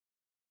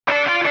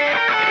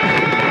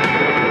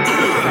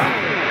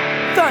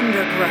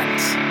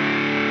Thundergrunt.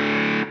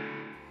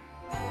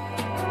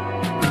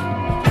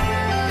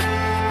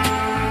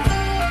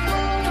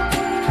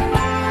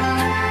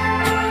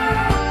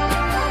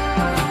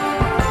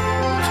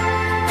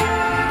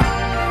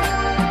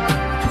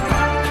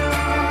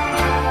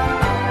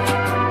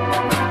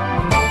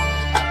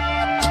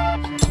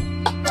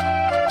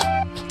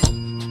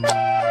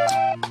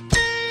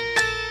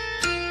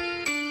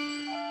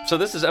 So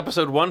this is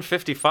episode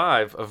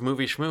 155 of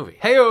Movie Schmovie.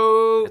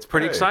 Heyo! It's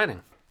pretty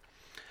exciting.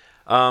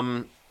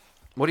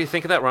 What do you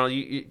think of that, Ronald?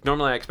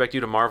 Normally I expect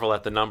you to marvel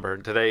at the number.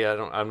 Today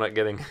I'm not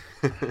getting.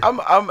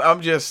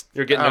 I'm just.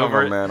 You're getting I don't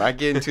over know, it, man. I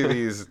get into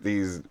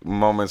these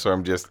moments where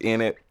I'm just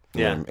in it,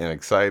 and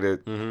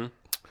excited,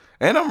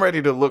 and I'm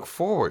ready to look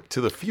forward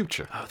to the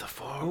future. Oh, the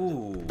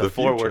forward. The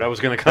Forward. future. I was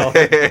going to call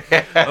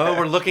it. Oh,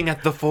 we're looking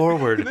at the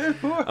forward.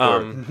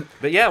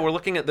 But yeah, we're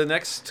looking at the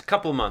next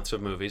couple months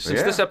of movies.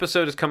 Since this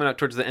episode is coming out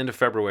towards the end of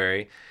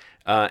February,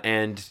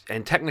 and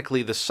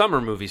technically the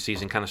summer movie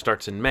season kind of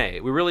starts in May.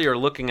 We really are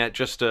looking at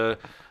just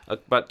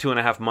about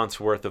 2.5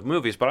 months worth of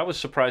movies. But I was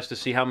surprised to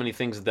see how many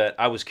things that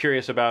I was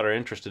curious about or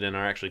interested in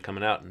are actually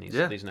coming out in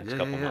these next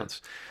couple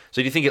months.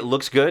 So do you think it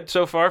looks good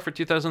so far for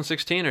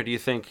 2016, or do you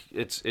think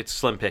it's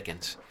slim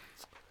pickings?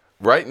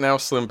 Right now,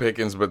 slim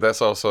pickings, but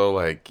that's also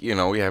like,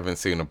 we haven't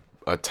seen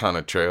a ton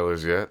of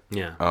trailers yet.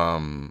 Yeah.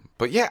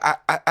 But yeah,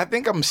 I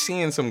think I'm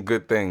seeing some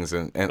good things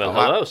and Well,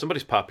 hello,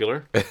 somebody's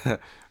popular.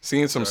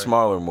 seeing some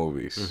smaller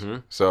movies. Mm-hmm.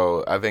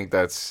 So I think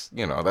that's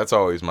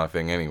always my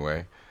thing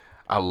anyway.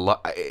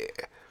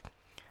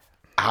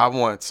 I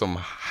want some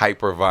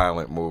hyper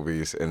violent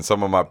movies, and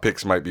some of my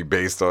picks might be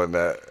based on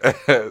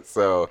that.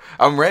 So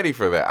I'm ready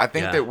for that. I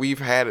think that we've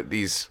had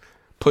these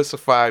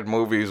pussified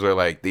movies where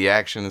like the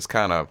action is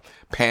kind of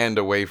panned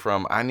away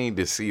from. I need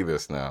to see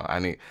this now.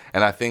 And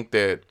I think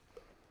that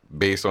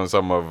based on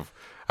some of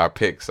our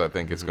picks, I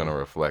think it's going to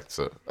reflect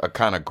a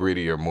kind of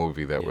grittier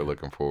movie that we're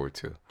looking forward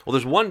to. Well,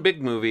 there's one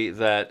big movie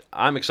that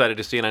I'm excited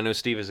to see, and I know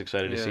Steve is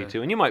excited to see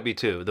too, and you might be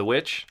too. The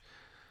Witch.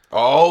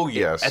 Oh,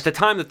 yes. At the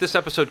time that this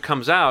episode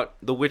comes out,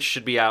 The Witch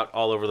should be out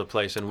all over the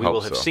place, and we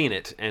will have so. seen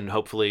it, and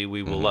hopefully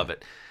we will love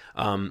it.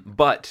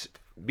 But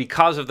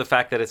because of the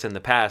fact that it's in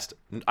the past,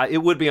 it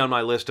would be on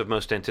my list of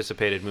most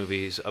anticipated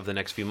movies of the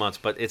next few months,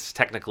 but it's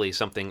technically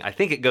something, I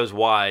think it goes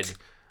wide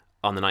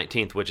on the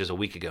 19th, which is a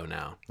week ago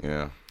now.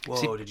 Yeah.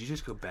 Whoa, did you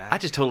just go back? I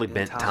just totally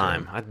bent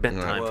time. I bent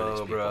time for these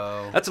people.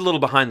 Bro. That's a little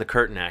behind the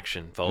curtain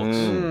action, folks.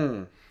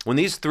 When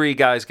these three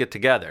guys get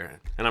together,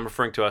 and I'm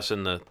referring to us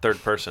in the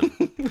third person,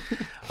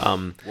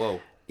 Whoa.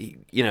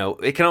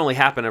 It can only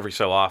happen every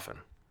so often.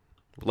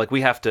 Like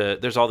we have to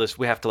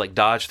like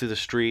dodge through the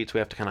streets. We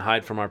have to kind of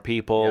hide from our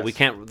people. Yes. We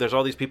can't. There's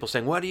all these people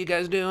saying, "What are you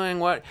guys doing?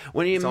 When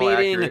are you It's all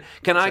meeting? accurate.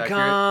 Can It's I accurate.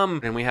 come?"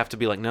 And we have to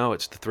be like, "No,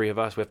 it's the three of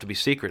us. We have to be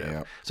secretive."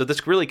 Yep. So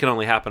this really can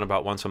only happen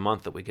about once a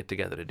month that we get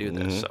together to do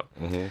this. So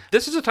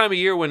this is a time of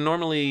year when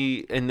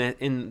normally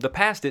in the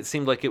past it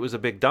seemed like it was a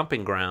big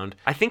dumping ground.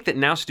 I think that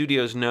now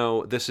studios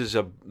know this is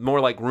a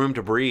more like room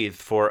to breathe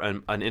for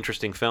an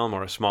interesting film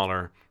or a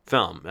smaller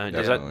film.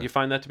 Does that you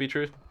find that to be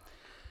true?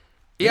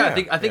 Yeah, Yeah, I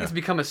think yeah. it's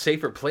become a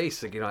safer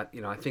place. Like,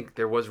 I think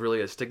there was really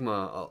a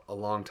stigma a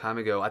long time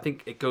ago. I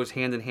think it goes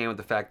hand in hand with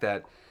the fact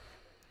that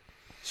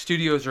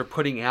studios are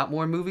putting out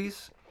more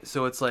movies.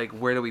 So it's like,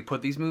 where do we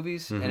put these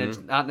movies? And it's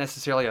not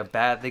necessarily a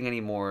bad thing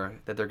anymore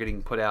that they're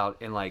getting put out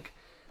in like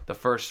the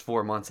first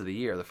 4 months of the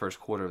year, the first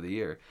quarter of the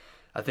year.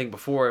 I think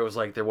before it was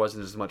like there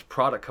wasn't as much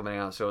product coming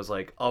out, so it was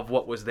like of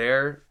what was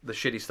there, the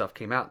shitty stuff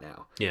came out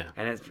now. Yeah.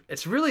 And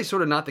it's really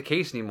sort of not the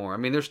case anymore. I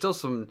mean, there's still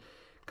some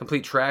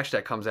complete trash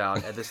that comes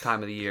out at this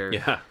time of the year.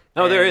 Yeah.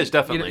 No, there is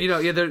definitely.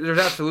 There's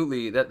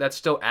absolutely that's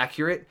still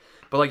accurate.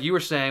 But like you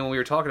were saying when we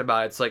were talking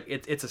about it, it's like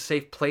it's a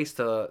safe place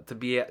to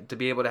be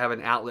able to have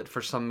an outlet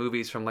for some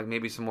movies from like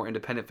maybe some more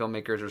independent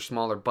filmmakers or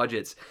smaller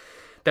budgets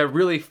that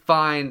really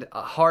have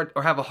a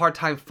hard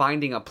time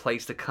finding a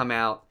place to come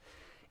out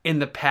in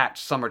the packed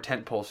summer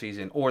tentpole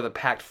season or the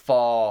packed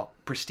fall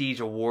prestige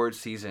awards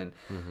season.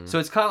 So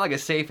it's kind of like a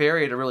safe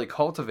area to really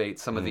cultivate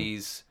some of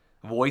these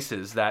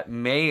voices that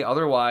may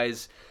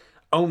otherwise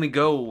only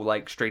go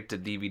like straight to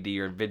DVD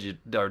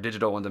or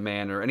digital on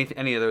demand or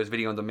any of those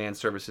video on demand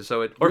services.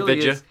 So it Or really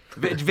Vidya. is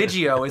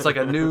Vigio is like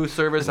a new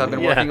service I've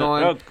been working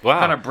on. Oh, wow.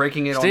 Kind of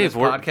breaking it Steve,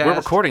 on this podcast. we're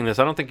recording this.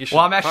 I don't think you should.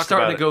 Well, I'm actually talk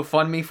starting about to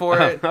GoFundMe for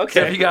it. Okay.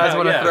 So if you guys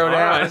want to throw it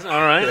out.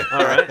 All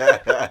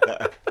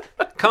right.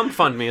 Come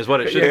fund me is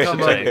what it should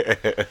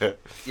say.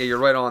 Yeah, you're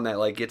right on that.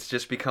 Like it's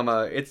just become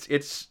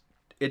it's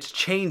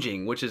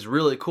changing, which is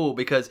really cool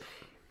because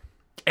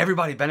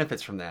everybody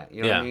benefits from that.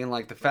 You know what I mean?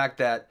 Like the fact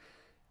that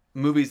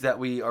movies that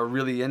we are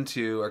really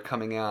into are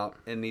coming out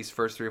in these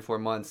first 3 or 4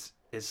 months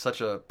is such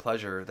a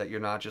pleasure that you're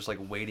not just like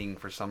waiting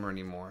for summer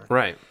anymore.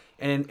 Right.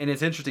 And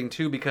it's interesting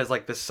too because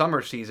like the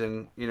summer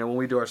season, when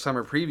we do our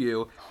summer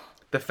preview,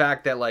 the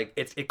fact that like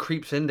it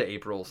creeps into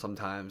April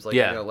sometimes, like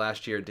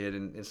last year it did,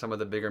 and some of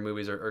the bigger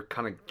movies are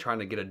kind of trying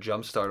to get a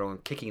jump start on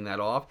kicking that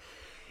off.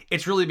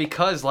 It's really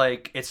because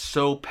like it's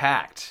so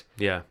packed.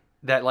 Yeah.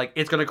 That like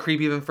it's gonna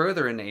creep even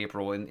further into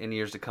April in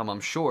years to come,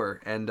 I'm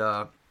sure. And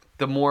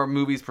the more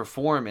movies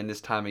perform in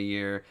this time of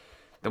year,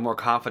 the more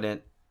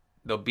confident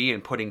they'll be in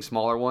putting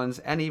smaller ones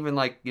and even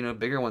like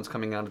bigger ones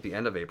coming out at the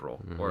end of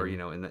April or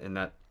in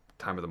that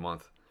time of the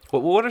month.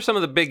 Well, what are some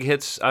of the big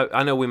hits?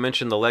 I know we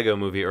mentioned the Lego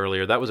movie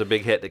earlier. That was a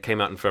big hit that came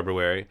out in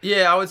February.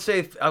 Yeah, I would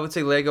say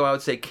Lego. I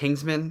would say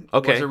Kingsman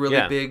was a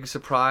really big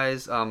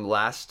surprise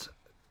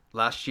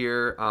last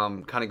year.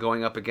 Kind of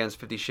going up against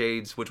 50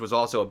 Shades, which was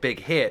also a big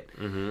hit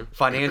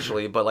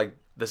financially, but like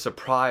the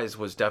surprise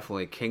was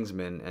definitely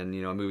Kingsman, and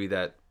a movie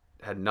that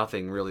had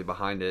nothing really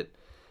behind it,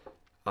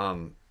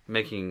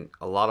 making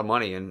a lot of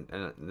money, and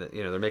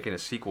they're making a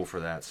sequel for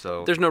that.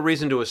 So there's no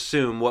reason to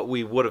assume what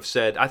we would have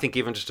said. I think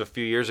even just a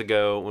few years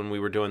ago when we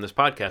were doing this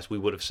podcast, we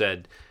would have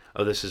said,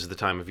 "Oh, this is the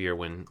time of year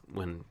when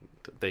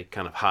they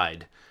kind of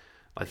hide."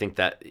 I think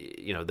that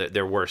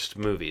their worst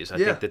movies. I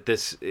think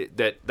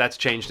that that's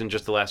changed in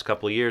just the last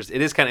couple of years.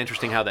 It is kind of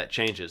interesting how that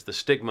changes. The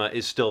stigma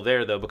is still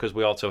there though, because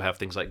we also have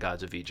things like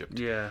Gods of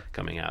Egypt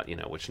coming out,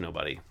 which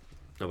nobody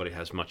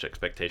has much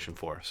expectation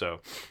for.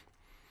 So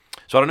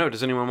I don't know.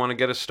 Does anyone want to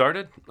get us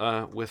started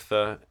with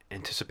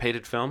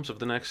anticipated films of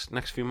the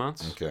next few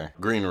months? Okay.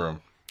 Green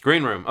Room.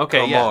 Green Room.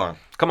 Okay.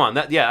 Come on.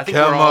 I think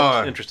Come we're all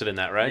on. interested in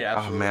that, right?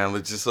 Yeah. Oh man,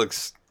 it just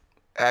looks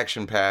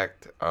action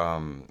packed.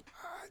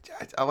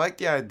 I like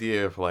the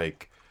idea of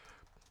like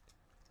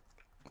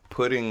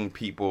putting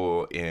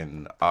people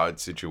in odd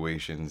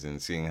situations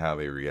and seeing how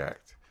they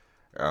react.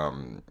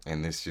 And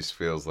this just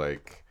feels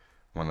like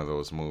one of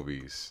those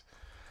movies.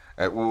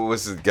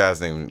 What's the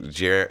guy's name?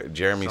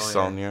 Jeremy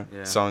Saulnier.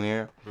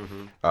 Saulnier,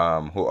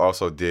 who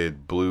also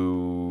did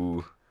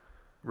Blue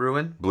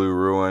Ruin.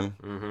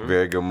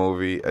 Very good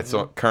movie. It's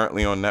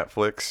currently on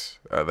Netflix.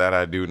 That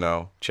I do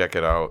know. Check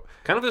it out.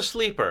 Kind of a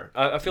sleeper.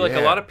 I feel like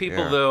a lot of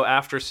people, though,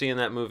 after seeing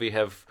that movie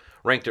have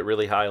ranked it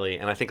really highly.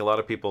 And I think a lot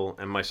of people,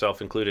 and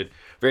myself included,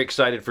 very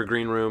excited for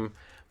Green Room.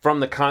 From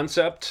the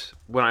concept,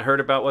 when I heard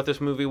about what this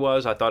movie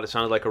was, I thought it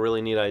sounded like a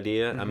really neat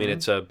idea. I mean,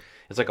 it's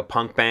like a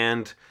punk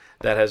band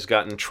that has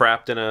gotten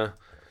trapped in a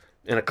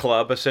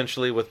club,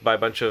 essentially, by a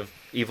bunch of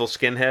evil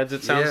skinheads,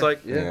 it sounds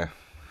like. Yeah.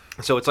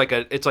 So it's like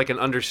an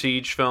Under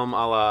Siege film,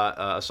 a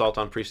la Assault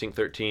on Precinct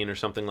 13 or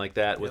something like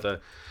that, with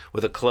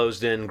a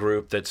closed-in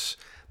group that's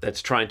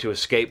trying to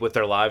escape with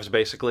their lives,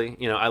 basically.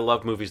 I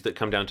love movies that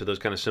come down to those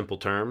kind of simple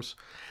terms.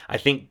 I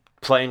think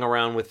playing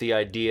around with the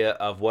idea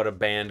of what a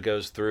band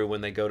goes through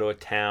when they go to a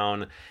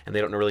town and they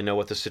don't really know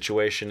what the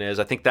situation is,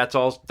 I think that's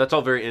all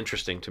very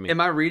interesting to me.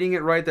 Am I reading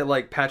it right that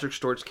like Patrick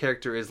Stewart's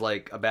character is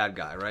like a bad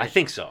guy, right? I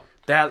think so.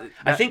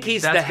 I think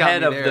he's the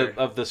head of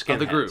the skinheads. Of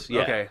the group.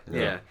 Yeah. Okay.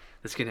 Yeah.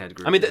 The skinhead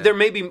group. I mean, there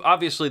may be,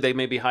 obviously, they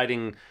may be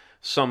hiding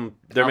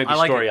there may be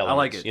story elements. I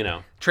like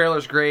it.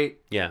 Trailer's great.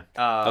 Yeah.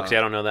 Okay,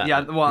 I don't know that.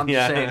 Yeah, well, I'm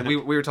just saying, we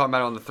were talking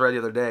about it on the thread the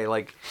other day,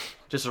 like,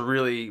 just a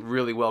really,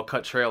 really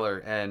well-cut trailer,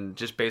 and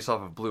just based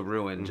off of Blue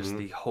Ruin, just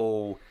the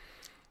whole,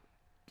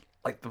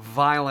 like, the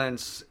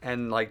violence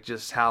and, like,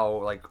 just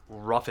how, like,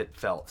 rough it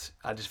felt.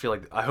 I just feel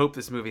like, I hope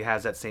this movie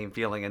has that same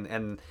feeling,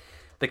 and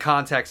the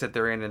context that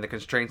they're in and the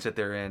constraints that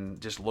they're in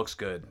just looks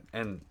good,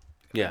 and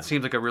it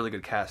seems like a really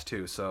good cast,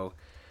 too, so...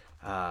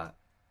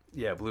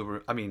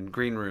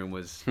 Green Room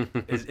is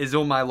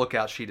on my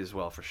lookout sheet as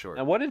well, for sure.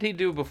 Now, what did he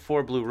do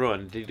before Blue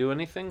Ruin? Did he do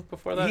anything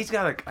before that? He's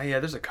got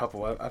there's a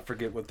couple. I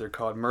forget what they're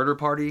called. Murder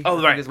Party.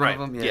 Oh, right, is one of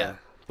them. Yeah.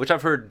 Which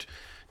I've heard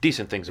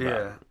decent things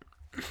about.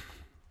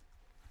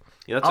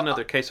 Yeah, that's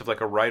another case of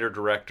like a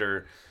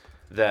writer-director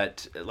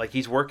that, like,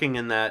 he's working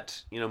in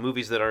that,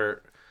 movies that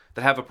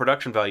have a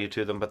production value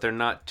to them, but they're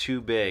not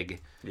too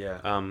big. Yeah.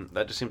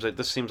 That just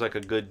seems like a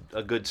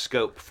good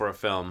scope for a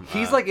film.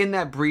 He's like in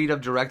that breed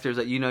of directors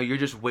that you're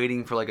just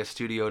waiting for like a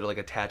studio to like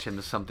attach him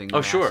to something. Oh,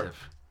 massive. Sure.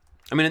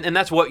 I mean, and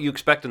that's what you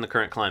expect in the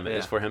current climate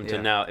is for him to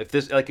now.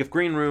 If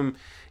Green Room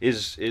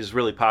is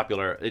really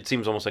popular, it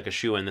seems almost like a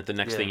shoo-in that the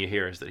next thing you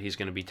hear is that he's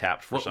going to be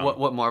tapped for something.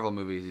 What Marvel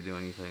movie is he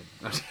doing? You think?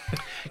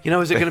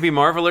 Is it going to be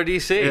Marvel or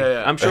DC?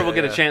 Yeah. I'm sure we'll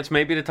get a chance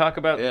maybe to talk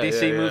about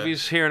DC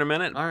movies here in a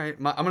minute. All right,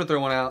 I'm going to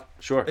throw one out.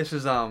 Sure. This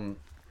is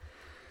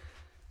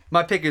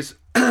my pick is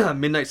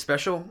Midnight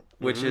Special,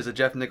 which is a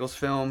Jeff Nichols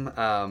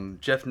film.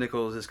 Jeff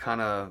Nichols has kind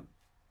of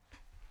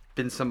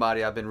been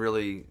somebody I've been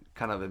really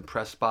kind of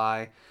impressed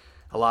by.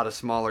 A lot of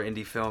smaller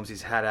indie films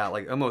he's had out,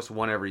 like almost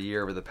one every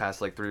year over the past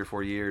like 3 or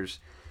 4 years.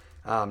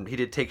 He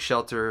did Take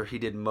Shelter. He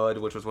did Mud,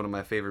 which was one of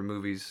my favorite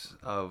movies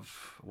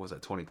of,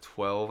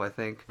 2012, I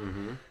think.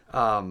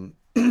 And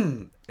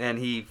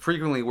he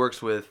frequently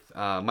works with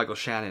Michael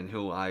Shannon,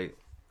 who I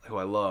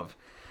love.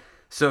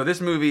 So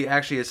this movie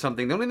actually is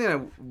something. The only thing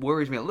that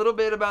worries me a little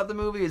bit about the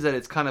movie is that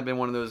it's kind of been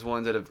one of those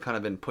ones that have kind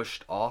of been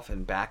pushed off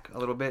and back a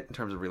little bit in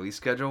terms of release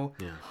schedule.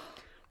 Yeah.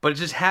 But it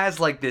just has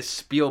like this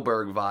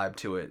Spielberg vibe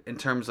to it in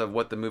terms of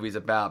what the movie's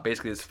about.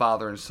 Basically, this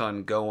father and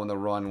son go on the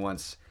run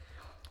once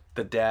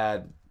the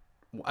dad,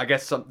 I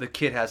guess the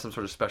kid has some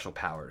sort of special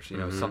powers,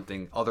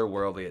 something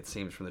otherworldly, it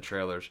seems from the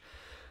trailers.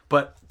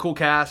 But cool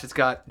cast. It's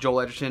got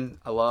Joel Edgerton,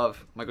 I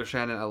love. Michael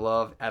Shannon, I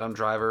love. Adam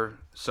Driver,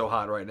 so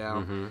hot right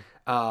now.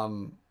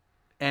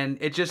 And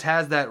it just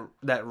has that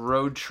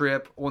road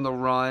trip on the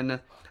run. I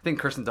think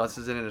Kirsten Dunst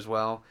is in it as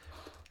well.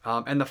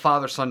 And the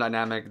father-son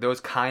dynamic, those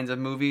kinds of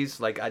movies,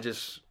 like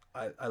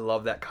I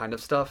love that kind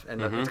of stuff,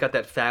 and it's got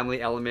that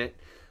family element.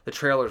 The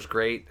trailer's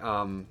great.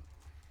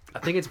 I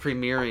think it's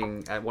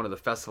premiering at one of the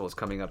festivals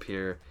coming up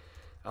here,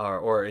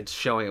 or it's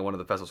showing at one of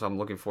the festivals. So I'm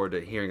looking forward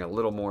to hearing a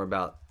little more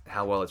about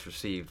how well it's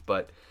received.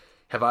 But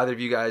have either of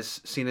you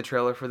guys seen the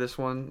trailer for this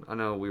one? I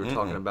know we were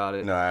talking about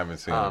it. No, I haven't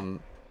seen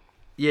it.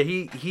 Yeah,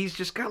 he's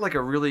just got like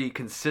a really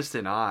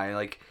consistent eye.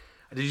 Like,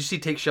 did you see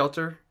Take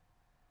Shelter?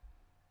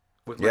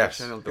 With Yes.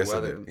 the Yes, I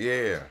weather. did.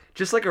 Yeah.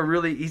 Just like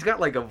he's got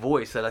like a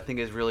voice that I think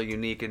is really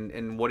unique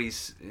in what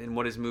his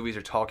movies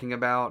are talking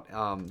about.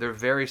 They're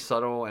very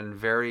subtle and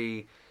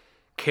very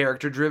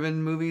character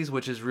driven movies,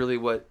 which is really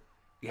what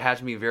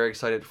has me very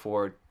excited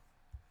for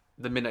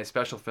the Midnight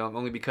Special film,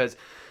 only because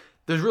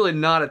there's really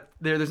not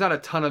a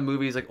ton of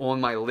movies like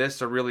on my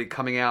list or really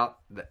coming out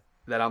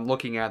that I'm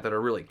looking at that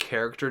are really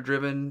character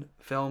driven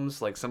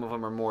films. Like some of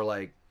them are more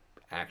like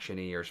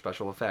action-y or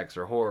special effects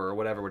or horror or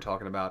whatever we're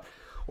talking about.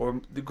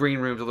 Or the Green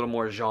Room's a little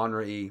more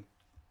genre-y.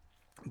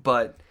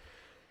 But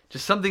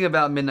just something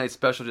about Midnight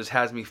Special just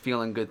has me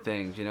feeling good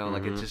things, you know?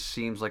 Like it just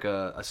seems like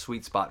a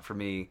sweet spot for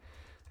me.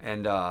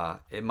 And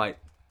it might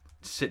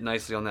sit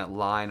nicely on that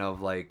line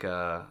of like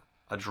a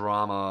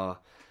drama,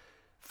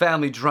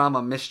 family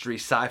drama, mystery,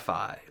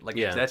 sci-fi. Like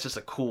that's just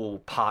a cool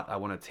pot I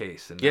want to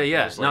taste. And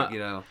like, you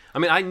know. I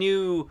mean, I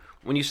knew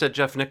when you said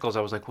Jeff Nichols,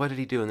 I was like, what did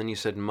he do? And then you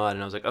said Mud,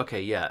 and I was like,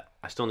 okay, yeah,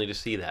 I still need to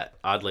see that.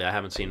 Oddly, I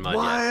haven't seen Mud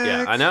yet.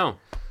 Yeah, I know.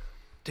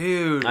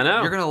 Dude, I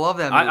know. You're gonna love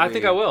that movie. I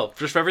think I will,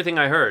 just for everything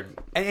I heard.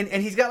 And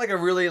he's got like a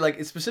really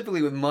like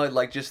specifically with Mud,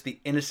 like just the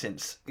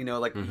innocence, you know,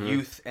 like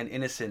youth and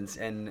innocence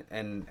and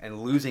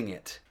losing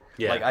it.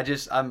 Yeah. Like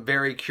I'm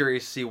very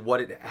curious to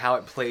see how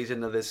it plays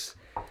into this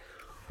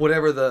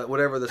whatever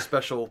the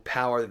special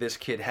power that this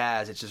kid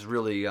has. It's just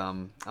really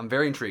I'm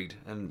very intrigued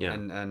and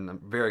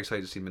I'm very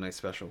excited to see Midnight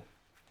Special.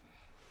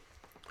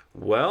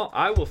 Well,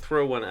 I will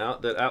throw one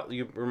out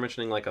you were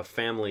mentioning like a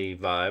family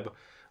vibe.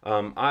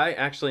 I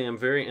actually am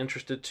very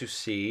interested to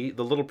see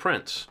The Little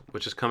Prince,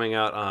 which is coming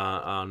out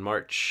on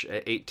March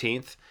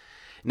 18th.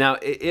 Now,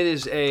 it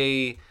is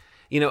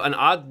an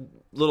odd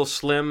little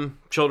slim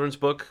children's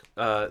book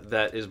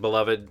that is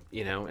beloved,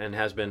 and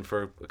has been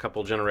for a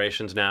couple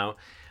generations now,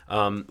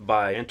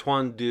 by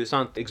Antoine de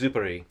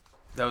Saint-Exupéry.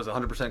 That was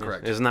 100%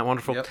 correct. Isn't that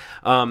wonderful? Yep.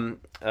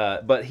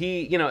 But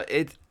he,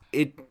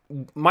 it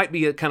might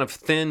be a kind of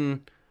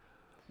thin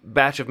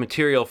batch of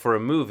material for a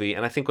movie,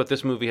 and I think what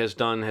this movie has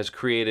done has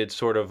created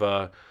sort of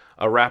a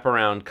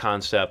wraparound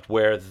concept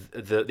where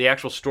the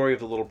actual story of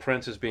the Little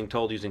Prince is being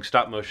told using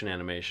stop motion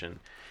animation,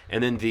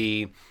 and then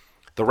the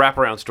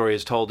wraparound story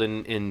is told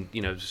in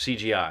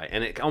CGI,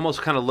 and it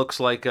almost kind of looks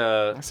like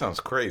a. That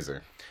sounds crazy.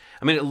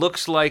 I mean, it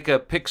looks like a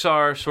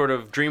Pixar sort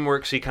of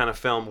DreamWorks-y kind of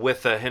film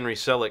with a Henry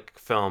Selick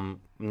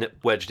film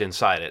wedged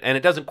inside it, and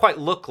it doesn't quite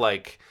look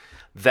like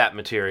that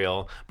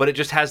material, but it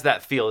just has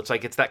that feel.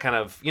 It's that kind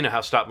of,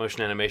 how stop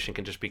motion animation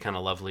can just be kind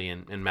of lovely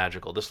and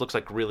magical. This looks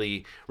like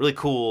really, really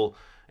cool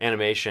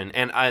animation.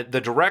 And the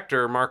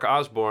director, Mark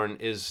Osborne,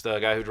 is the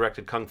guy who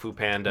directed Kung Fu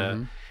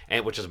Panda,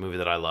 which is a movie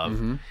that I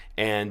love.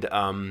 And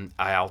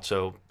I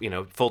also,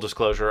 full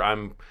disclosure,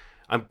 I'm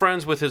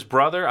friends with his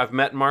brother. I've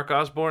met Mark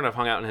Osborne. I've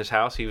hung out in his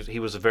house. He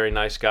was a very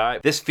nice guy.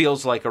 This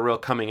feels like a real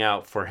coming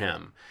out for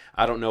him.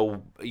 I don't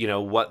know,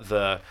 what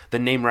the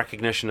name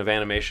recognition of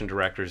animation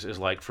directors is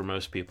like for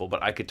most people,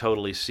 but I could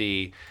totally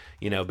see,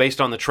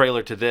 based on the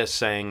trailer to this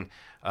saying,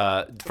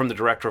 from the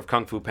director of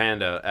Kung Fu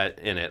Panda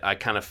in it, I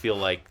kind of feel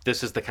like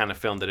this is the kind of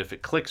film that if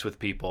it clicks with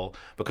people,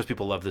 because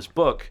people love this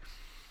book,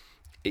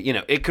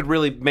 it could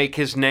really make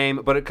his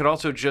name, but it could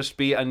also just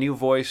be a new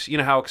voice. You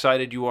know how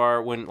excited you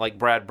are when like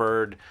Brad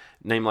Bird,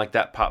 name like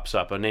that pops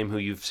up, a name who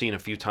you've seen a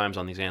few times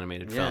on these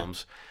animated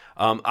films.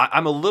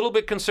 I'm a little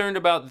bit concerned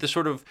about the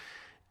sort of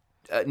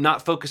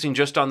not focusing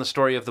just on the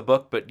story of the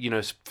book, but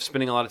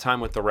spending a lot of time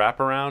with the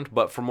wraparound.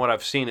 But from what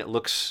I've seen, it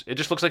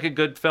just looks like a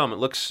good film. It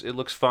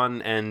looks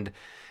fun and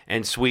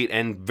sweet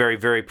and very,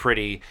 very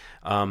pretty.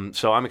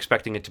 So I'm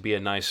expecting it to be a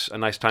nice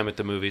time at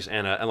the movies,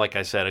 and like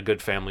I said, a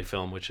good family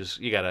film, which is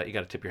you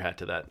gotta tip your hat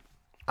to that.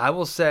 I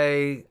will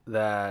say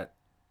that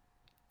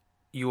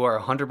you are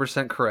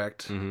 100%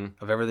 correct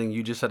of everything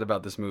you just said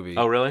about this movie.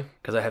 Oh, really?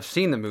 Because I have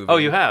seen the movie. Oh,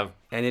 you have?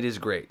 And it is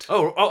great.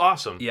 Oh,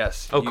 awesome.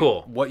 Yes. Oh,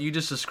 cool. What you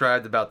just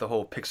described about the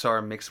whole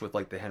Pixar mixed with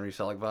like the Henry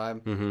Selick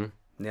vibe,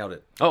 nailed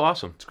it. Oh,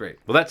 awesome. It's great.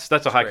 Well,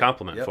 that's a high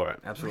compliment for it.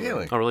 Absolutely.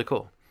 Really? Oh, really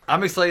cool.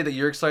 I'm excited that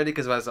you're excited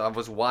because as I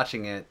was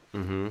watching it,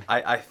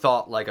 I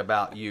thought like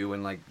about you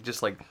and like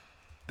just like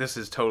this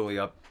is totally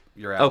up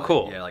your alley. Oh,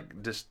 cool. Yeah,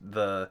 like just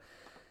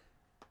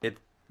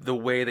the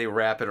way they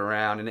wrap it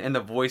around and the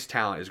voice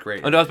talent is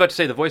great. Oh, no, I was about to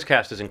say the voice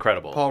cast is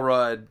incredible. Paul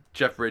Rudd,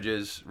 Jeff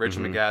Bridges,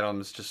 Rachel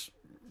McAdams, just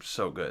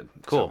so good.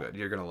 Cool. So good.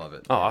 You're gonna love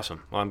it. Oh,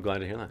 awesome. Well, I'm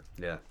glad to hear that.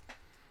 Yeah.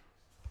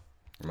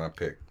 My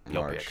pick.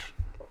 Your March.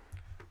 pick.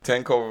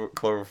 10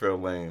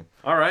 Cloverfield Lane.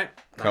 All right.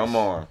 Come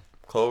on.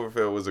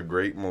 Cloverfield was a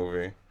great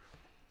movie.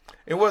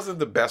 It wasn't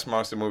the best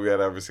monster movie I'd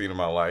ever seen in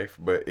my life,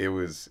 but it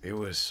was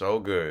so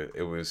good.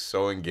 It was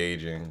so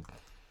engaging.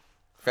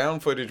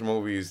 found footage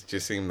movies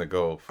just seem to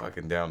go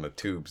fucking down the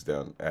tubes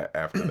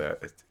after that.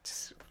 It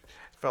just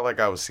felt like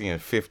I was seeing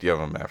 50 of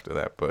them after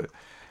that, but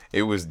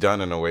it was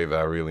done in a way that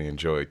I really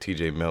enjoyed.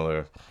 T.J.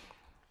 Miller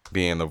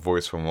being the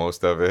voice for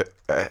most of it,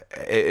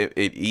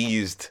 it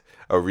eased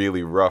a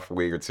really rough,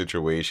 weird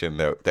situation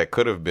that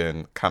could have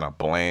been kind of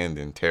bland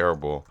and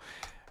terrible,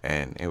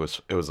 and it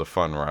was a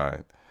fun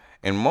ride.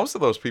 And most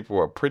of those people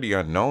were pretty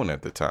unknown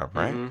at the time,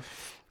 right?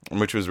 Mm-hmm.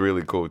 Which was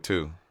really cool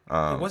too.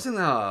 It wasn't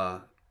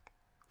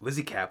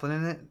Lizzie Kaplan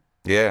in it?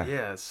 Yeah.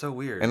 Yeah, it's so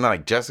weird. And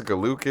like Jessica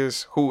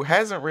Lucas, who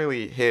hasn't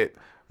really hit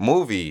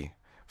movie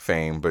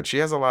fame, but she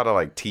has a lot of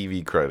like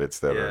TV credits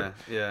that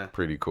are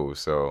pretty cool.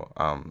 So,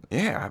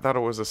 I thought it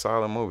was a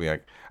solid movie.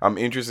 I'm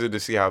interested to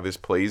see how this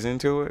plays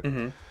into it.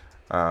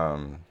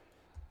 Mm-hmm.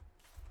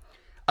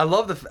 I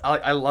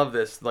love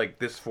this like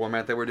this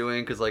format that we're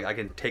doing because like I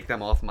can take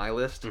them off my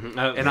list, and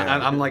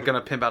I'm like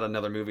gonna pimp out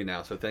another movie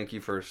now. So thank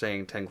you for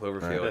saying 10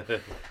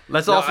 Cloverfield.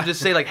 Let's also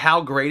just say like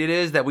how great it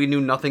is that we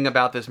knew nothing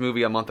about this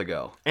movie a month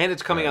ago, and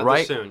it's coming out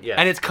this soon. Yeah,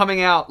 and it's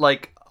coming out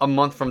like a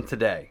month from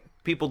today.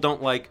 People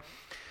don't like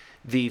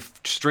the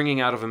stringing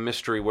out of a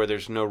mystery where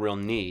there's no real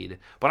need,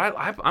 but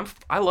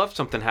I love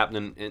something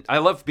happening. I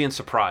love being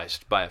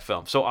surprised by a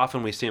film. So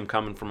often we see them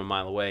coming from a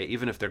mile away,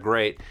 even if they're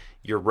great.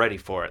 You're ready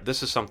for it.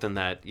 This is something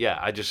that,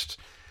 I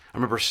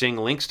remember seeing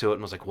links to it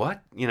and was like,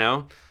 what?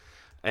 And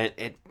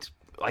it,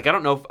 like, I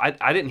don't know if,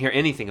 I didn't hear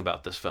anything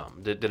about this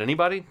film. Did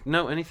anybody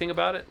know anything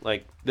about it?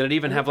 Like, did it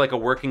even have, like, a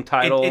working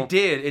title? It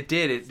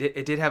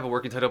did have a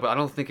working title, but I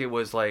don't think it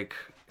was, like,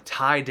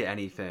 tied to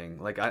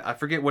anything. Like, I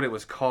forget what it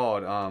was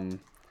called,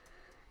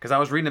 because I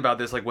was reading about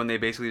this, like, when they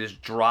basically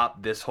just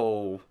dropped this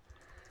whole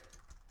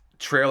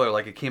trailer,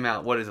 like, it came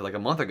out, what is it, like, a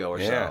month ago or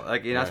so?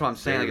 Like, that's what I'm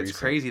saying. Like, it's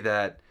crazy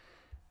that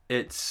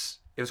it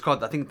was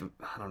called, I think,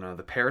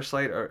 The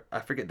Parasite, or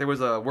I forget. There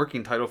was a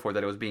working title for it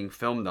that it was being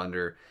filmed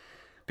under,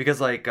 because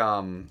like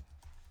John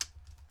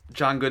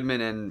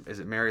Goodman and is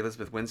it Mary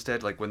Elizabeth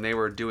Winstead, like when they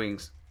were doing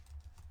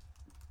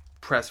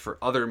press for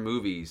other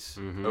movies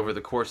over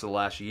the course of the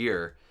last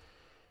year,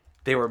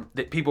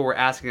 people were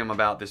asking them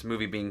about this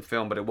movie being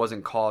filmed, but it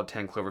wasn't called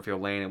 10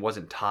 Cloverfield Lane. It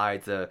wasn't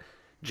tied to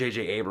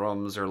J.J.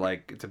 Abrams or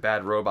like to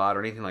Bad Robot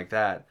or anything like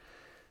that.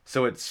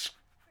 So it's,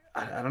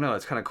 I don't know,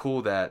 it's kind of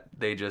cool that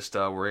they just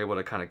were able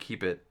to kind of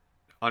keep it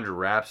under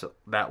wraps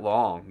that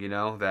long,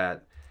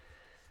 that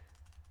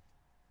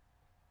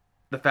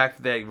the fact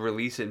that they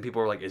release it and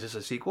people are like, is this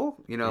a sequel?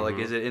 Like,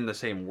 is it in the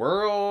same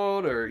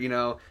world? Or,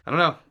 I don't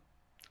know.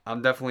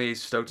 I'm definitely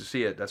stoked to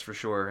see it, that's for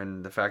sure.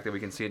 And the fact that we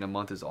can see it in a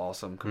month is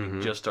awesome.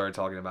 We just started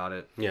talking about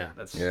it. Yeah.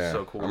 That's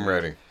so cool. I'm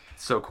ready.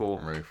 So cool.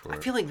 I'm ready for it. I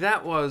feel like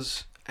that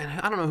was, and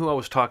I don't know who I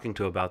was talking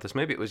to about this.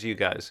 Maybe it was you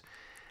guys.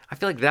 I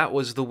feel like that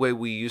was the way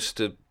we used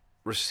to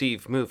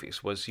receive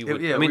movies. Was you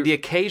would, the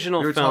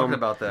occasional film talking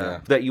about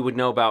that you would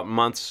know about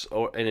months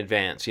or in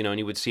advance, and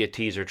you would see a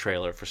teaser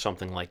trailer for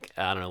something like,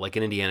 I don't know, like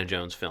an Indiana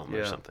Jones film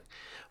or something.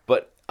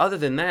 But other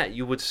than that,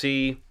 you would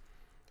see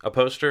a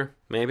poster,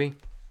 maybe,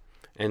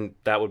 and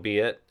that would be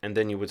it. And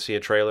then you would see a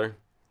trailer,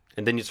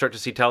 and then you'd start to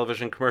see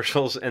television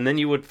commercials, and then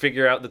you would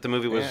figure out that the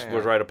movie was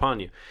right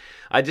upon you.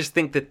 I just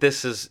think that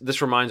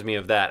this reminds me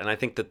of that, and I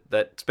think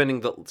that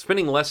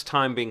spending less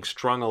time being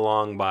strung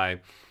along by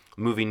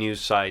movie news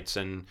sites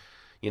and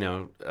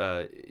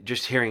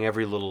just hearing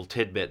every little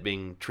tidbit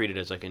being treated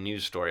as like a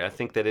news story. I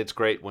think that it's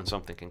great when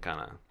something can kind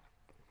of,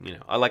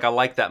 I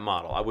like that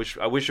model. I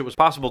wish it was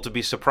possible to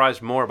be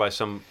surprised more by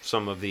some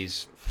of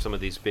these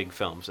big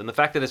films. And the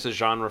fact that it's a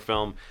genre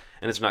film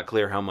and it's not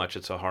clear how much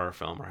it's a horror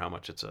film or how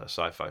much it's a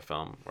sci-fi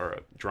film or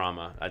a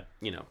drama. I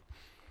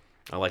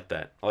like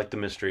that. I like the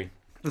mystery.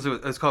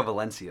 It's called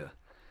Valencia.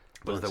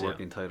 Was the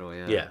working title?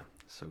 Yeah. Yeah.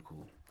 So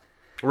cool.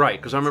 Right,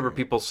 because I remember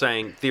people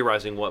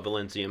theorizing what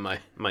Valencia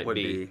might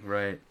be.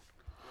 Right.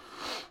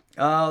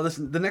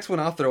 Listen, the next one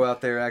I'll throw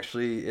out there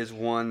actually is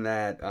one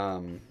that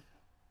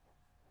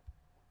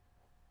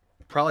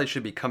probably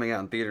should be coming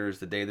out in theaters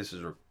the day this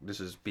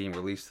is being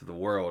released to the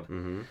world,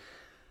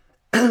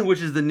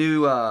 which is the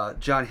new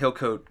John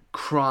Hillcoat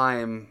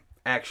crime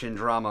action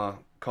drama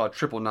called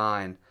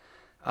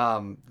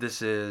 999.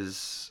 This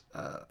is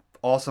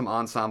awesome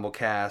ensemble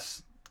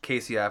cast: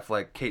 Casey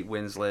Affleck, Kate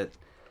Winslet,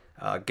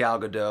 Gal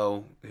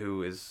Gadot,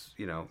 who is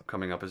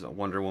coming up as a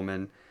Wonder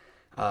Woman,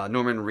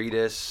 Norman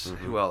Reedus,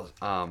 who else?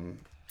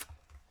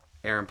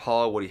 Aaron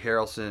Paul, Woody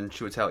Harrelson,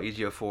 Chiwetel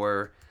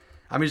Ejiofor.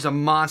 I mean, just a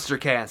monster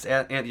cast.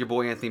 Your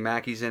boy Anthony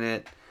Mackie's in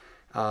it,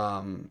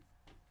 and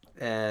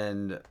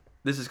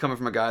this is coming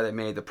from a guy that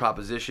made The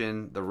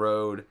Proposition, The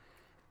Road,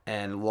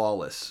 and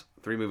Lawless.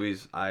 3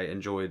 movies I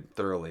enjoyed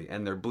thoroughly,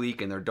 and they're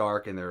bleak and they're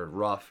dark and they're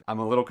rough. I'm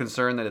a little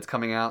concerned that it's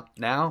coming out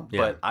now,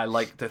 but I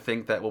like to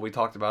think that what we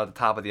talked about at the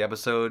top of the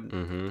episode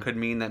could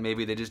mean that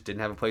maybe they just didn't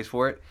have a place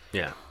for it.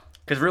 Yeah.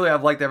 Because really,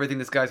 I've liked everything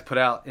this guy's put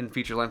out in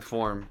feature-length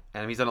form,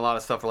 and he's done a lot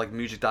of stuff for like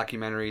music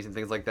documentaries and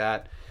things like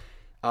that.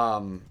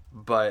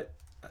 But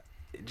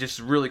just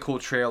really cool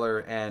trailer,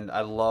 and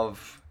I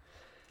love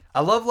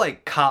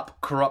like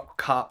corrupt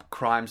cop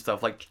crime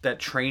stuff, like that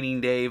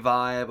Training Day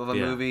vibe of a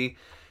movie,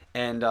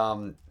 and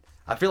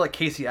I feel like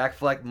Casey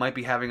Affleck might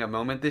be having a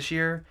moment this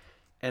year,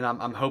 and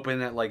I'm hoping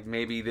that like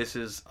maybe this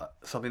is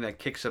something that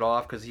kicks it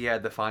off, because he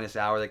had The Finest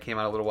Hour that came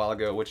out a little while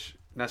ago, which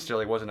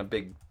necessarily wasn't a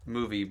big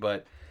movie,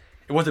 but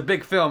it was a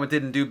big film. It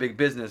didn't do big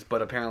business,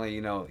 but apparently,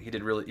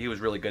 he was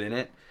really good in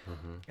it.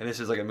 Mm-hmm. And this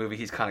is like a movie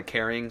he's kind of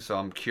carrying, so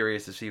I'm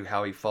curious to see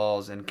how he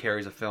falls and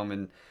carries a film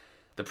in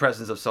the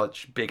presence of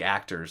such big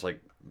actors, like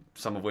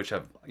some of which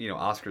have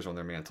Oscars on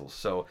their mantles.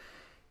 So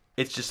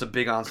it's just a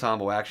big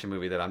ensemble action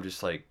movie that I'm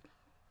just like,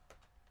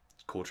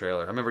 cool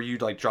trailer. I remember you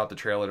like dropped the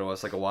trailer to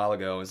us like a while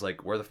ago. It's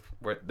like where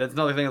that's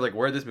another thing, like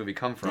where'd this movie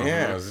come from?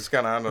 Yeah, it was just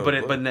kind of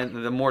but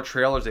then the more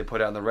trailers they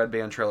put out, and the Red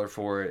Band trailer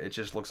for it, it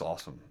just looks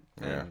awesome.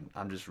 And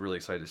I'm just really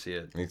excited to see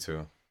it. Me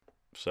too.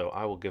 So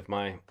I will give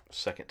my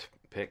second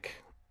pick,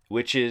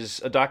 which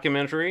is a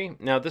documentary.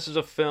 Now this is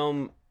a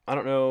film. I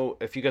don't know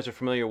if you guys are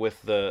familiar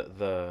with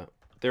they're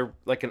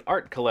like an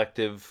art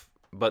collective,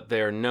 but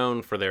they're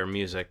known for their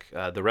music.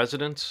 The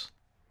Residents.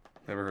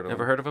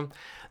 Never heard of them?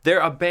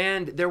 They're a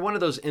band. They're one of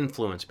those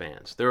influence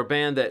bands. They're a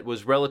band that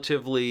was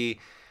relatively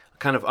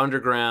kind of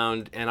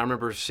underground, and I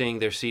remember seeing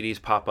their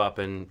CDs pop up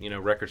in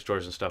record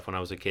stores and stuff when I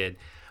was a kid.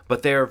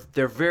 But they're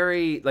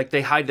very like,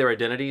 they hide their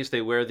identities.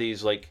 They wear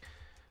these like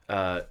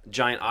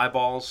giant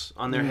eyeballs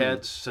on their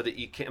heads so that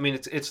you can't. I mean,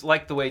 it's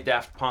like the way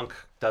Daft Punk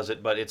does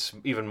it, but it's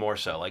even more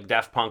so. Like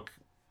Daft Punk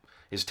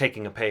is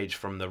taking a page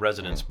from the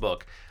Residents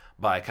book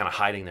by kind of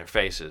hiding their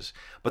faces.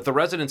 But the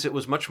Residents, it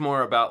was much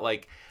more about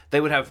like, they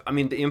would have, I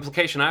mean, the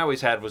implication I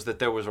always had was that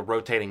there was a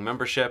rotating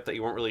membership, that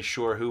you weren't really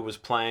sure who was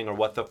playing or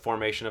what the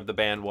formation of the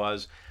band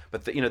was.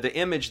 But the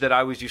image that I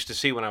always used to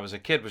see when I was a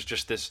kid was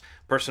just this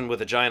person with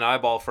a giant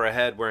eyeball for a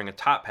head wearing a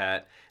top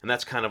hat, and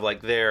that's kind of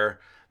like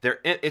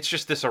it's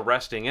just this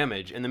arresting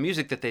image. And the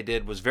music that they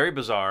did was very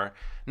bizarre,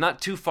 not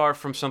too far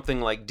from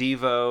something like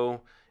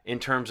Devo in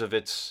terms of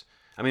its,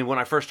 I mean, when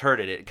I first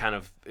heard it,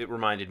 it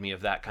reminded me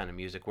of that kind of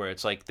music, where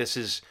it's like, this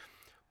is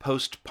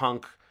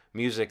post-punk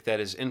music that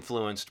is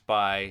influenced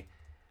by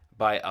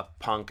a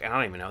punk, and I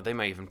don't even know, they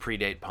may even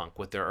predate punk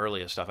with their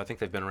earliest stuff. I think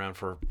they've been around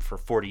for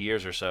 40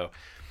 years or so.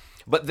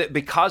 But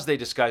because they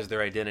disguise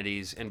their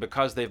identities, and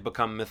because they've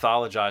become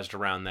mythologized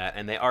around that,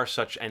 and they are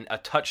such a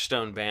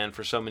touchstone band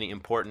for so many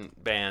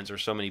important bands or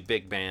so many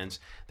big bands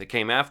that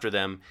came after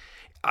them,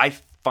 I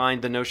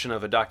find the notion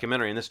of a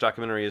documentary, and this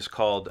documentary is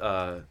called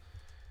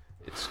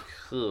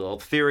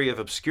Theory of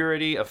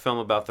Obscurity, a film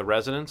about the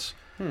Residents.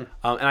 And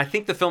I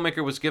think the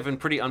filmmaker was given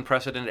pretty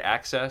unprecedented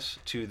access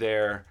to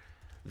their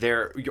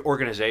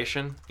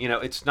organization.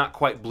 It's not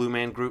quite Blue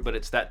Man Group, but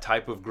it's that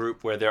type of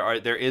group where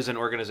there is an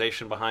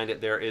organization behind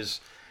it. There are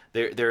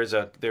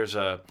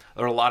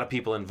a lot of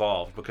people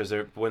involved, because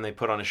when they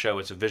put on a show,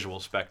 it's a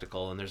visual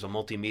spectacle, and there's a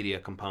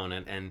multimedia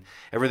component, and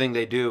everything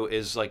they do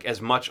is like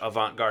as much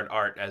avant-garde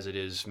art as it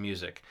is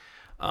music.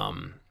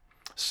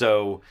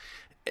 So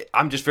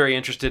I'm just very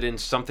interested in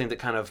something that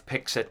kind of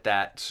picks at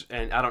that,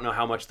 and I don't know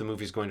how much the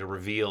movie's going to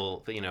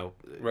reveal,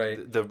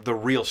 the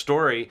real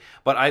story.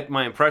 But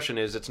my impression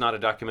is it's not a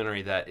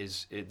documentary that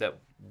is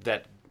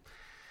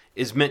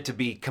meant to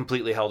be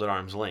completely held at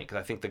arm's length.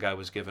 I think the guy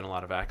was given a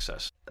lot of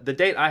access. The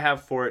date I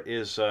have for it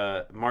is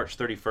March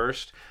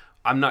 31st.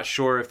 I'm not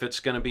sure if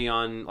it's going to be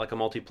on like a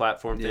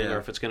multi-platform thing, or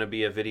if it's going to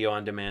be a video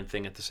on demand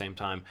thing at the same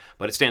time.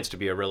 But it stands to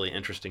be a really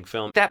interesting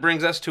film. That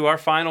brings us to our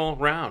final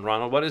round.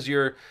 Ronald, what is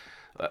your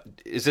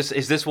is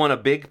this one a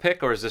big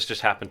pick, or does this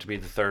just happen to be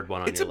the third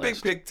one on your list? It's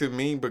a big pick to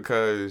me,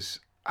 because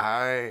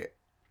I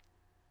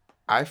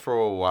for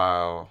a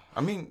while,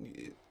 I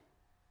mean,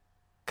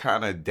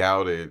 kind of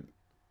doubted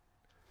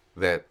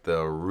that the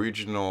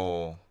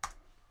original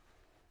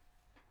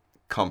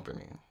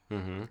company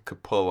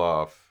could pull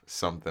off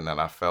something that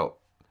I felt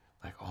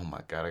like, oh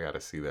my God, I got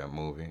to see that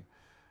movie.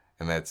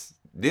 And that's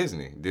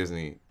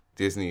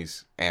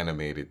Disney's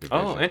animated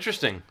division. Oh,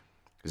 interesting.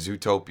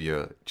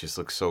 Zootopia just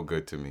looks so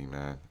good to me,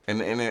 man.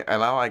 And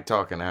I like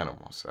talking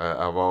animals.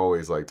 I've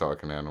always liked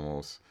talking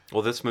animals.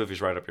 Well, this movie's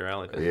right up your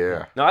alley.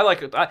 Yeah. No, I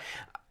like it.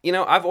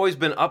 I've always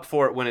been up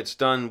for it when it's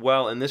done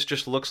well, and this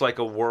just looks like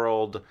a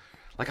world.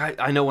 Like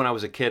I know when I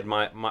was a kid,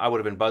 I would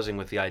have been buzzing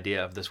with the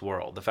idea of this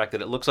world. The fact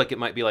that it looks like it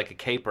might be like a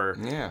caper.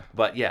 Yeah.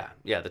 But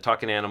the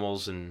talking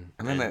animals and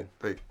then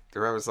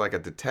there was like a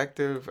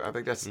detective. I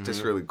think that's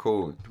just really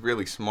cool.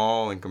 Really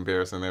small in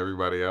comparison to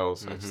everybody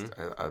else. I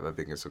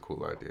think it's a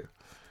cool idea.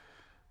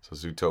 So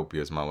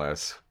Zootopia is my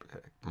last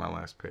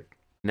pick.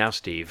 Now,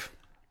 Steve,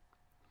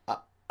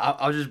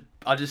 I'll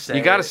just say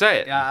you got to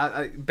say it.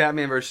 Yeah,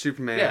 Batman vs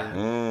Superman.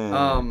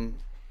 Yeah.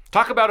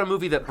 Talk about a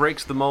movie that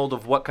breaks the mold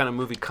of what kind of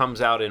movie comes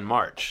out in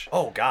March.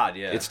 Oh God,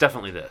 yeah. It's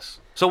definitely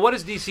this. So what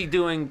is DC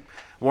doing?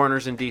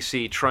 Warner's and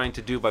DC trying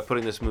to do by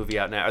putting this movie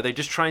out now? Are they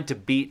just trying to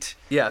beat?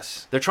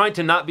 Yes. They're trying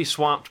to not be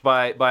swamped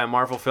by a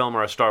Marvel film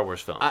or a Star Wars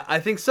film. I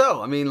think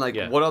so. I mean,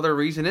 what other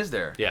reason is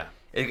there? Yeah.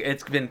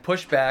 It's been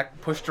pushed back,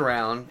 pushed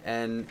around,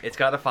 and it's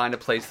got to find a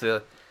place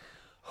to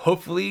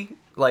hopefully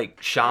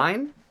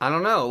shine. I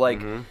don't know.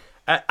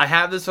 I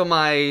have this on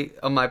my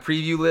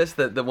preview list,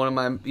 that one of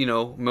my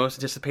most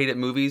anticipated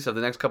movies of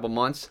the next couple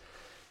months,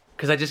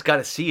 because I just got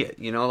to see it.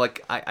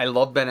 I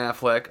love Ben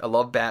Affleck. I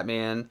love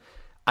Batman.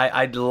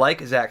 I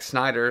like Zack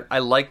Snyder. I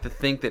like to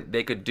think that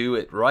they could do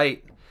it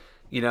right,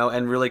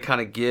 and really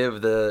kind of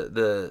give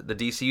the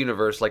DC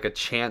universe like a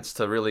chance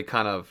to really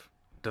kind of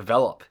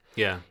develop.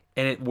 Yeah.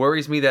 And it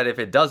worries me that if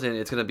it doesn't,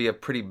 it's going to be a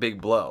pretty big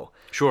blow.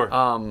 Sure.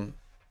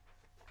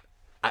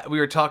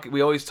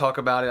 We always talk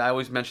about it. I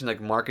always mention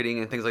like marketing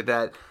and things like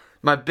that.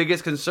 My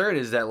biggest concern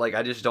is that like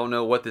I just don't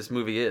know what this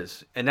movie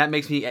is, and that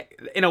makes me,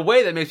 in a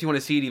way, that makes me want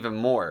to see it even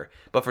more,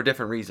 but for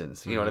different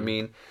reasons. You know what I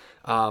mean?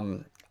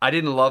 I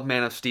didn't love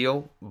Man of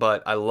Steel,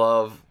 but I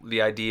love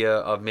the idea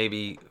of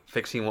maybe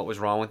fixing what was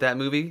wrong with that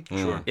movie.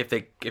 Sure. If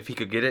he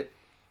could get it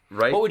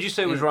right. What would you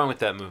say was wrong with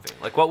that movie?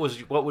 Like, what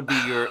would be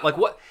your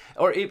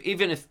or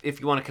even if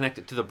you want to connect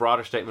it to the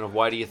broader statement of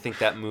why do you think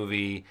that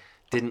movie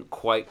didn't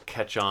quite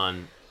catch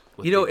on?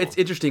 With people? It's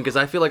interesting because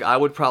I feel like I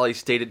would probably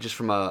state it just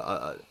from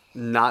a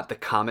not the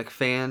comic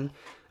fan.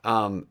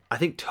 I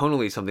think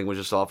tonally something was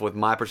just off with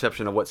my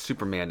perception of what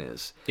Superman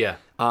is. Yeah.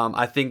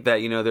 I think that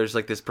there's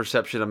like this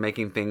perception of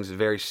making things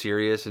very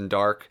serious and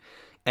dark,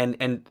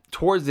 and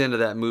towards the end of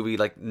that movie,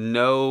 like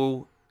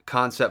no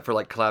concept for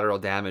like collateral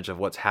damage of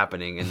what's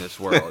happening in this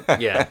world.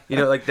 Yeah.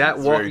 Like that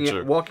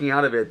That's walking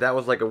out of it, that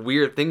was like a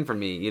weird thing for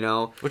me.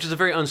 Which is a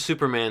very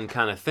un-Superman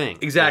kind of thing.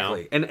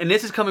 Exactly. And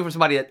this is coming from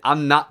somebody that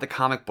I'm not the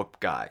comic book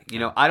guy.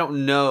 I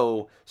don't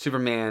know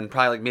Superman,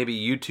 probably like maybe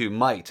you two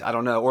might. I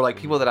don't know. Or like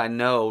people that I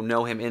know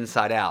him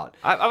inside out.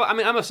 I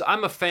mean,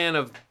 I'm a fan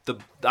of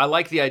I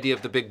like the idea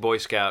of the big Boy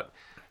Scout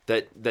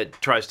that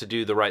tries to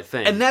do the right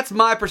thing. And that's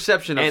my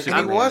perception of And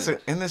Superman. He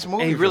wasn't in this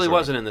movie. And he really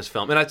wasn't in this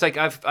film. And it's like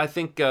I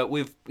think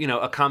we've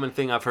a common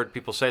thing I've heard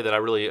people say that I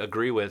really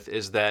agree with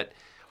is that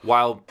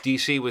while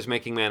DC was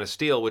making Man of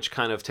Steel, which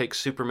kind of takes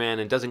Superman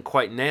and doesn't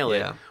quite nail it,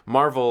 Yeah.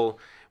 Marvel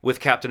with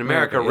Captain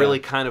America really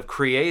kind of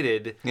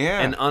created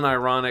an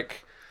unironic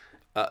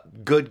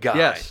good guy.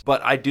 Yes.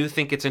 But I do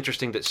think it's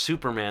interesting that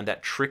Superman,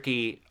 that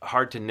tricky,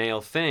 hard to nail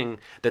thing,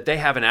 that they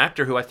have an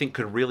actor who I think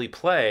could really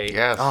play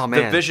Yes. Oh, the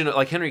man. vision of,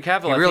 like Henry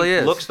Cavill. He I really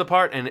think is. looks the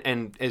part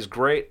and is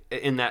great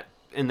in that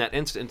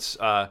instance.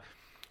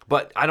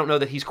 But I don't know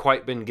that he's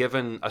quite been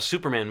given a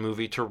Superman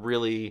movie to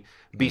really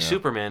be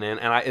Superman in.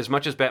 And as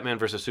much as Batman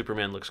versus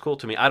Superman looks cool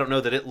to me, I don't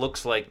know that it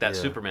looks like that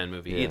Superman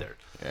movie either.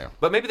 Yeah.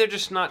 But maybe they're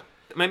just not.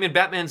 I mean,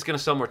 Batman's going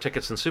to sell more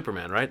tickets than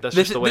Superman, right? That's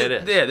just the way it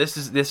is. Yeah, this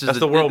is That's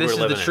the world this we're is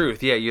living the in.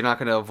 truth. Yeah, you're not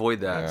going to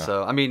avoid that. Yeah.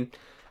 So I mean,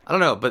 I don't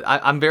know, but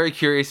I'm very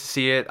curious to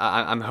see it.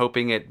 I'm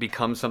hoping it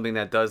becomes something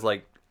that does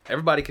like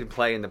everybody can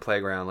play in the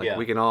playground. Like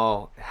we can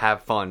all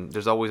have fun.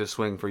 There's always a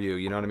swing for you.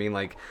 You know what I mean?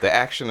 Like The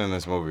action in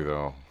this movie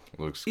though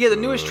looks. the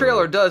newest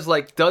trailer does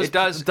It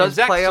does. And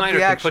Zack play up Snyder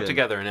the can action. put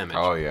together an image.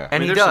 Oh yeah. And I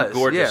mean, he there's some does,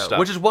 gorgeous stuff.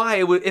 which is why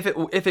it would, if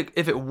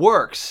it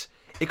works,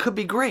 it could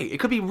be great. It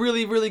could be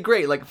really, really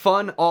great, like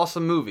fun,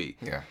 awesome movie.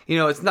 Yeah.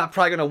 It's not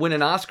probably gonna win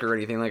an Oscar or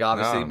anything, like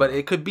obviously, No. but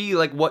it could be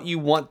like what you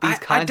want these I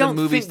kinds don't of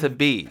movies think- to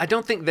be. I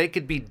don't think they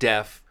could be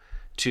deaf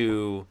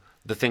to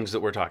the things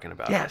that we're talking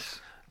about. Yes.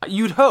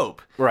 You'd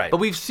hope. Right. But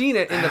we've seen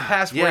it in the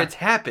past where Yeah. it's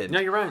happened. No,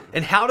 you're right.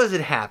 And how does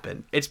it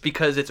happen? It's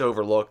because it's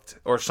overlooked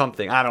or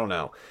something. I don't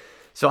know.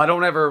 So I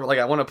don't ever,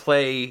 I want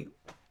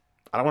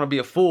to be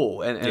a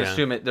fool and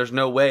assume there's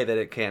no way that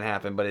it can't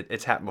happen, but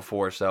it's happened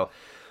before. So,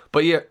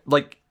 but yeah,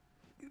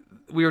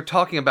 we were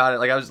talking about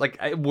it. I was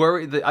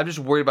I'm just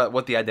worried about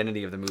what the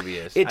identity of the movie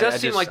is. It does I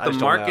seem just- like I the just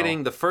don't know.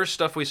 marketing, the first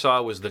stuff we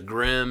saw was the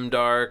grim,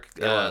 dark,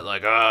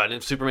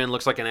 and Superman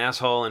looks like an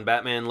asshole, and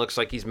Batman looks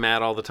like he's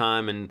mad all the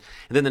time, and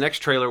then the next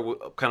trailer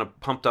kind of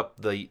pumped up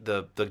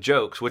the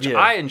jokes, which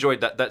I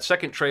enjoyed. That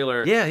second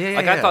trailer,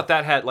 I thought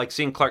that had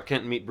seeing Clark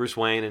Kent meet Bruce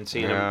Wayne and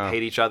seeing them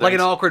hate each other, Like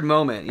an awkward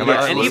moment. You Yeah,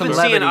 know, and with even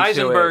some seeing levity to it.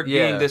 Eisenberg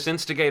Yeah. being this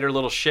instigator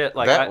little shit.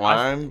 That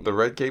line, the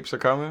red capes are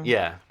coming.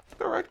 Yeah.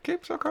 The red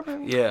capes are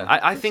coming. Yeah.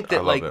 I think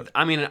that love it.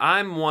 I mean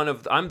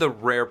I'm the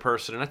rare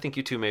person, and I think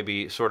you two may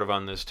be sort of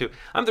on this too.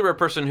 I'm the rare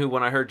person who,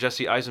 when I heard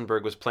Jesse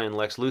Eisenberg was playing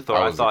Lex Luthor, I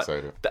I was thought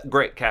excited.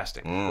 Great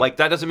casting.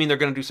 That doesn't mean they're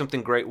going to do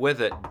something great with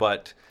it,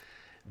 but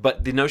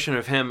the notion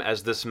of him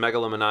as this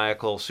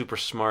megalomaniacal, super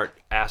smart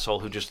asshole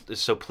who just is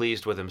so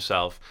pleased with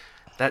himself,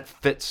 that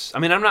fits. I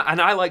mean,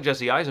 I like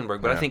Jesse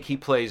Eisenberg, but I think he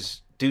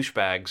plays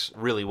douchebags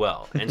really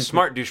well, and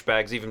smart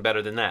douchebags even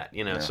better than that.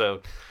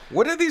 So.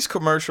 What are these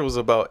commercials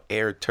about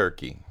Air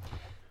Turkey?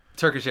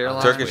 Turkish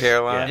Airlines. Turkish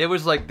Airlines. It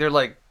was they're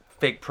like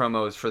fake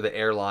promos for the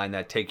airline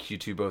that takes you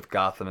to both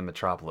Gotham and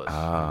Metropolis.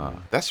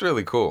 That's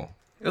really cool.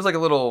 It was like a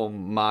little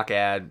mock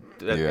ad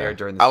that aired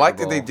during the I Super like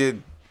that Bowl. they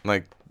did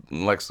like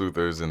Lex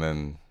Luthor's and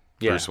then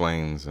Bruce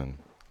Wayne's and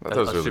that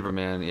was really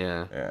Superman,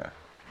 yeah. Yeah.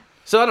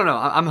 So I don't know.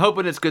 I'm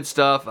hoping it's good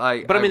stuff. But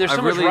I mean, there's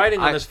so much really- writing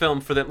on this film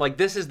for them. Like,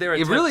 this is their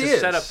attempt really to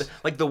set is.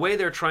 up, the way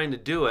they're trying to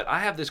do it. I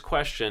have this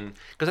question,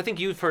 because I think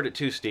you've heard it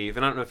too, Steve,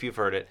 and I don't know if you've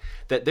heard it,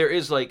 that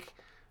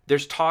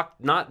there's talk,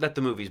 not that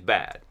the movie's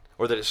bad,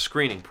 or that it's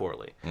screening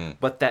poorly,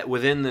 but that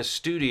within the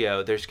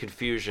studio, there's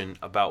confusion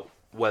about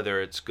whether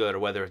it's good or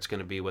whether it's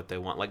going to be what they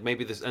want. Like,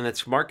 maybe this, and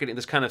it's marketing,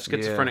 this kind of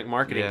schizophrenic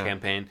marketing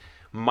campaign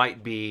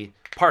might be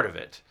part of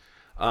it.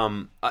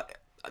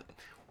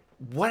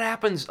 What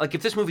happens,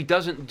 if this movie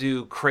doesn't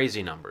do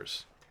crazy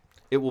numbers,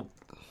 it will.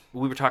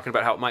 We were talking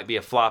about how it might be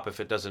a flop if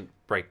it doesn't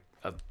break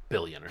 $1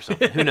 billion or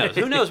something. Who knows?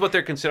 Who knows what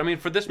they're considering? I mean,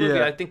 for this movie,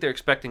 Yeah. I think they're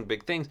expecting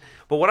big things.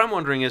 But what I'm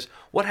wondering is,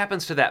 what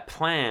happens to that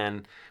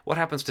plan? What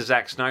happens to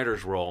Zack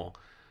Snyder's role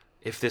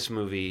if this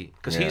movie...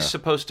 Because Yeah. he's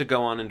supposed to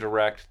go on and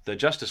direct the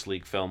Justice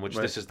League film, which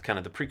this is kind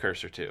of the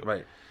precursor to.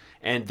 Right.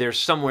 And there's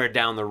somewhere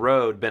down the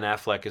road, Ben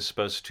Affleck is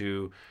supposed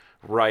to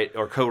write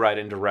or co-write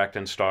and direct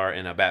and star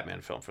in a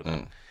Batman film for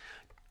them.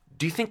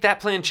 Do you think that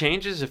plan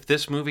changes if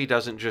this movie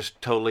doesn't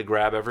just totally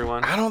grab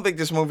everyone? I don't think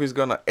this movie's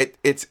gonna.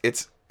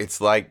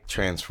 It's like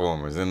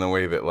Transformers in the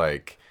way that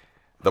like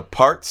the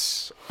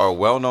parts are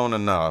well known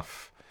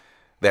enough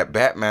that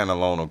Batman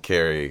alone will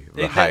carry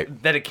the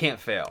hype. That it can't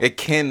fail. It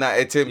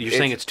cannot. You're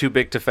saying it's too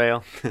big to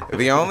fail?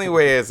 The only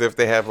way is if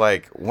they have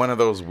like one of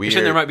those You're weird.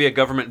 saying there might be a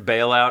government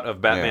bailout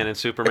of Batman and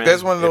Superman? If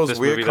there's one of if those this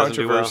weird movie doesn't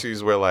do well?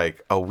 controversies where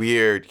like a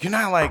weird, you know,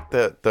 how, like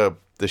the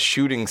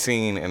shooting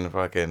scene in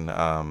fucking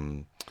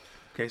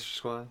Gangster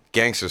Squad.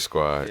 Gangster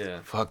Squad. Yeah.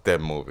 Fuck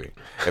that movie.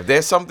 If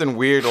there's something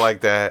weird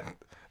like that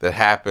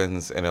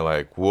happens, and they're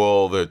like,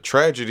 well, the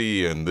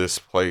tragedy in this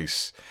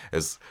place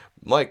is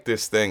like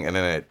this thing, and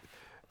then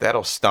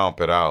that'll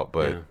stomp it out.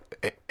 But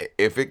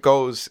if it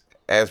goes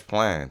as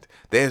planned,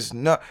 there's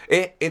no.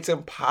 It's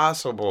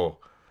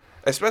impossible,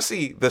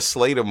 especially the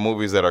slate of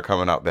movies that are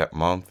coming out that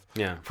month.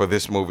 Yeah. For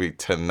this movie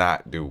to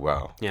not do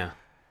well, Yeah.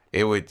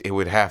 it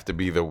would have to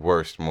be the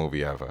worst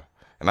movie ever,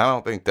 and I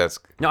don't think that's.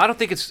 No, I don't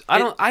think it's. I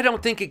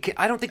don't think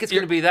it's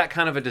going to be that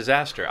kind of a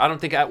disaster. I don't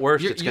think at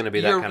worst it's going to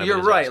be that kind of a disaster.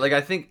 You're right. Like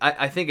I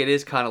think it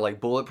is kind of like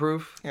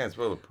bulletproof. Yeah, it's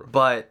bulletproof.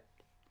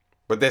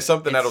 But there's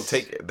something that'll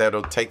take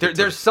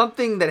there's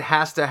something that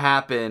has to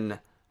happen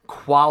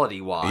quality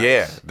wise.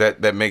 Yeah,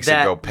 that makes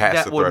it go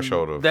past the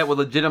threshold of that will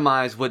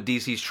legitimize what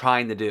DC's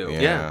trying to do.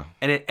 Yeah.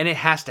 And it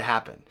has to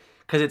happen.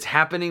 Because it's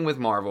happening with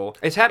Marvel.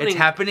 It's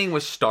happening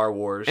with Star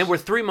Wars. And we're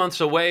 3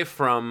 months away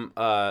from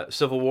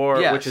Civil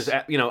War, Yes. which is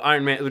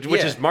Iron Man,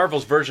 which is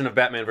Marvel's version of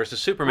Batman versus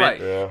Superman.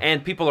 Right. Yeah.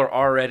 And people are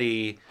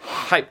already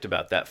hyped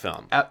about that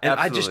film. And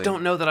I just absolutely.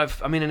 don't know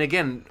that and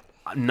again,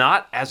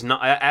 not as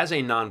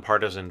a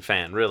nonpartisan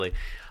fan, really.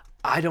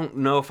 I don't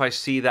know if I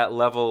see that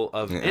level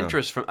of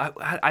interest from.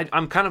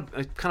 I'm kind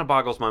of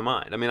boggles my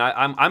mind. I mean,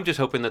 I'm just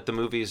hoping that the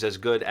movie is as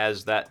good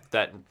as that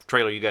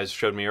trailer you guys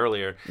showed me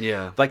earlier.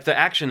 Yeah. Like the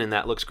action in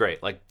that looks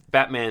great. Like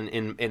Batman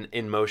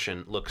in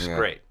motion looks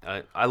great.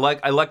 I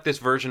like this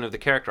version of the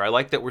character. I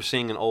like that we're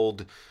seeing an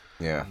old,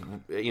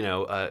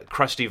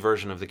 crusty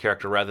version of the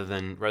character rather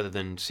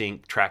than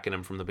tracking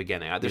him from the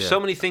beginning. There's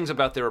so many things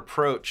about their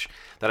approach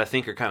that I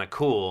think are kind of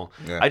cool.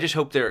 Yeah. I just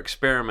hope their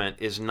experiment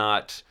is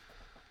not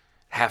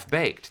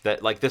half-baked.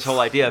 That like this whole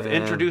idea of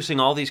introducing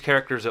all these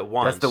characters at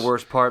once. That's the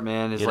worst part,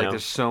 man. Is You like know?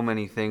 there's so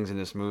many things in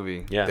this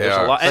movie. Yeah, There there's a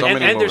are lot, so many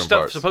and there's moving stuff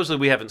parts. supposedly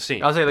we haven't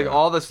seen. I'll say like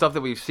all the stuff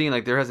that we've seen,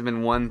 like there hasn't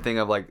been one thing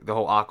of like the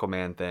whole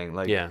Aquaman thing.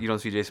 Like Yeah. you don't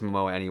see Jason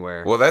Momoa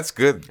anywhere. Well, that's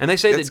good. And they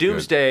say That's that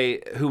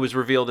Doomsday, who was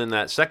revealed in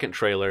that second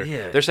trailer,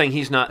 Yeah. they're saying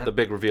he's not the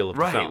big reveal of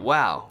the right? film.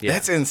 Wow. Yeah.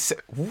 That's insane.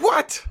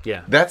 What?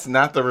 Yeah. That's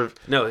not the.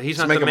 No, he's It's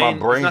not the making my main.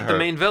 brain He's not the hurt.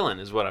 main villain,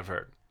 is what I've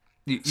heard.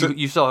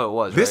 You saw who it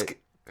was, This. right?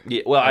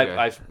 Yeah, well, Okay.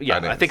 I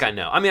didn't think see. I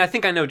know. I mean, I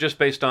think I know just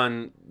based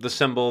on the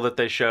symbol that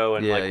they show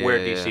and Yeah, like where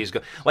yeah, DC's go.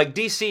 Like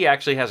DC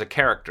actually has a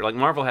character. Like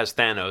Marvel has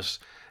Thanos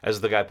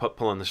as the guy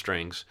pulling the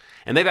strings,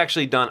 and they've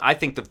actually done. I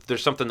think that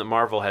there's something that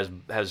Marvel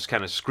has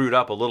kind of screwed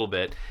up a little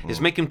bit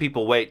is making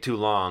people wait too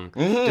long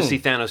to see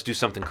Thanos do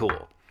something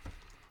cool.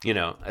 You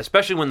know,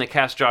 especially when they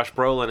cast Josh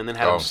Brolin and then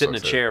had him I'm sit in so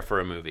a sad. chair for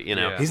a movie. You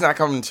know, Yeah. He's not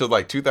coming until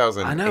like I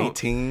know.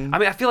 2018. I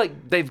mean, I feel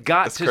like they've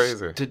got That's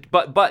crazy.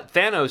 but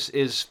Thanos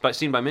is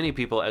seen by many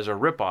people as a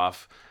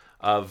ripoff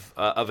of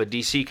a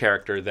DC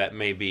character that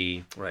may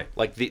be Right.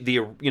 like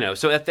the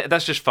so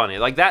that's just funny,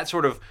 like that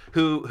sort of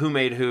who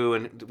made who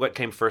and what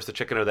came first, the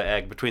chicken or the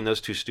egg between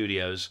those two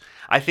studios.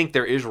 I think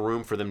there is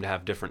room for them to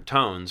have different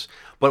tones,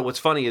 but what's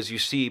funny is you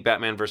see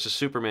Batman versus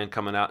Superman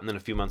coming out, and then a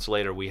few months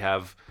later we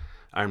have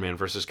Iron Man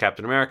versus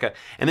Captain America,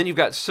 and then you've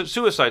got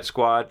Suicide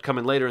Squad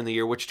coming later in the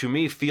year, which to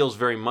me feels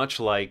very much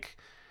like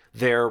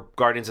their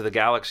Guardians of the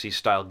Galaxy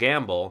style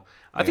gamble.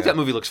 I think that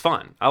movie looks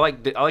fun. I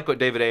like what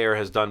David Ayer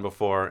has done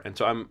before, and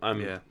so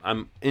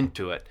I'm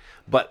into it.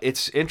 But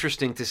it's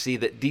interesting to see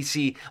that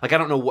DC, like I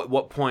don't know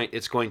what point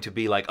it's going to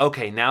be like.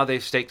 Okay, now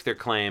they've staked their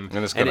claim,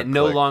 And it's and gonna it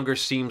no click. longer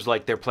seems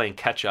like they're playing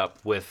catch up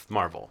with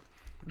Marvel.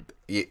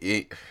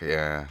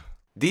 Yeah.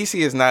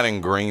 DC is not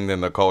ingrained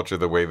in the culture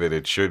the way that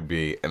it should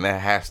be, and that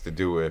has to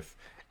do with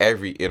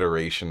every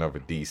iteration of a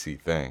DC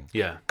thing.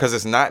 Yeah. Because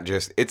it's not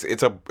just it's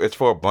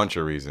for a bunch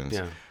of reasons.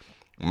 Yeah.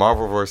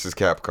 Marvel versus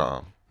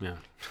Capcom. Yeah.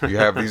 You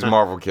have these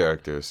Marvel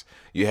characters.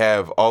 You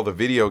have all the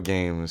video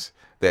games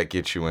that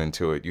get you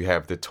into it. You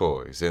have the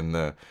toys and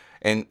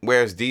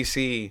whereas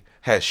DC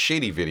has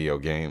shitty video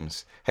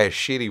games,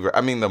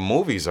 the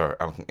movies are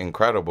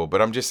incredible,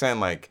 but I'm just saying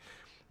like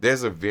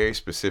there's a very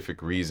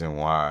specific reason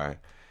why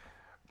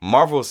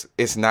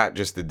it's not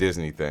just the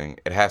Disney thing.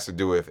 It has to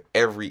do with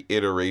every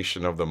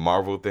iteration of the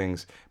Marvel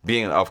things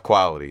being of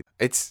quality.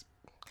 It's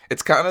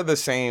kind of the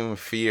same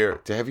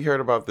fear. Have you heard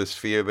about this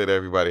fear that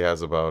everybody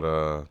has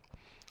about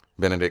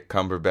Benedict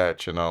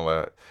Cumberbatch and all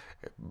that?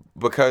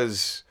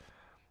 Because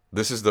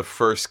this is the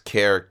first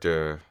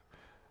character.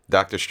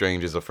 Doctor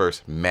Strange is the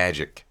first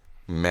magical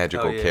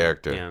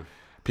character. Yeah.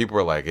 People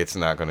are like, it's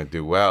not going to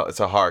do well. It's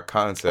a hard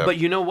concept. But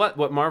you know what?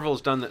 What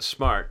Marvel's done that's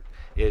smart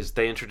is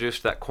they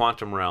introduced that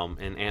quantum realm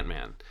in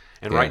Ant-Man.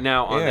 And right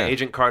now on the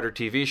Agent Carter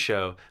TV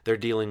show, they're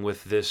dealing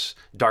with this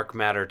dark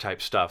matter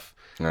type stuff.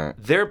 Right.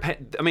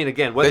 I mean,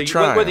 again, whether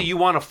you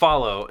want to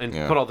follow and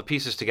put all the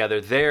pieces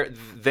together,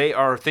 they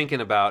are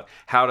thinking about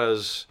how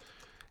does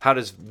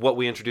what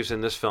we introduce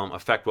in this film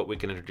affect what we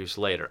can introduce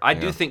later. I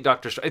do think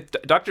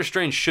Doctor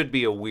Strange should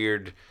be a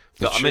weird.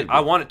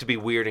 I want it to be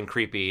weird and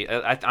creepy.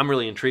 I'm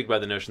really intrigued by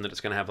the notion that it's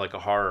going to have like a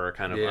horror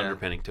kind of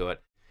underpinning to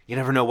it. You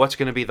never know what's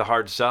going to be the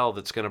hard sell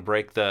that's going to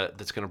break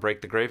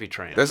the gravy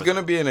train. There's going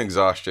to be an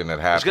exhaustion that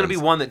happens. There's going to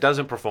be one that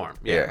doesn't perform.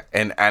 Yeah.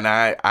 And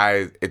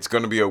I it's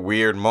going to be a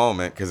weird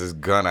moment because it's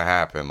going to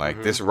happen.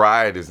 Like this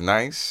ride is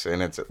nice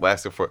and it's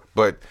lasted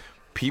but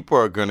people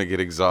are going to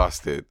get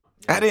exhausted.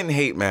 I didn't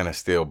hate Man of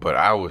Steel, but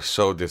I was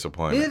so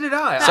disappointed. Neither did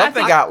I.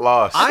 Something got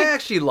lost. I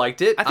actually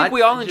liked it. I think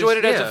we all enjoyed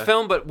it as a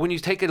film, but when you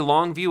take a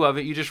long view of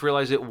it, you just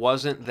realize it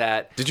wasn't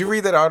that. Did you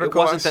read that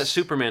article? It wasn't that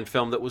Superman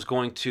film that was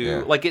going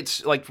to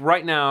it's like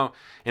right now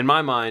in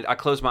my mind. I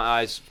close my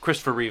eyes.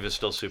 Christopher Reeve is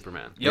still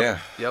Superman.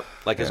 Yep.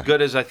 Like as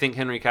good as I think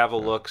Henry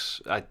Cavill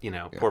looks,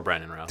 poor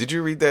Brandon Routh. Did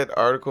you read that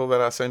article that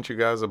I sent you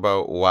guys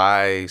about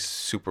why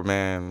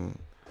Superman?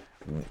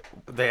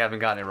 They haven't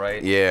gotten it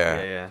right.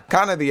 Yeah.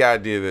 Kind of the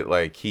idea that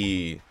like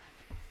he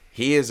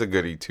is a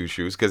goody two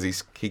shoes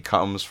because he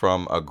comes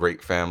from a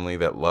great family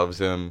that loves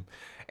him,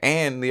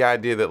 and the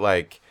idea that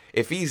like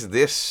if he's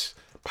this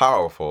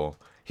powerful,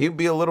 he'd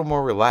be a little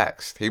more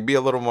relaxed. He'd be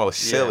a little more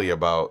silly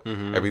about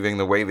everything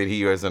the way that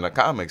he is in the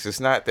comics. It's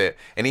not that,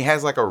 and he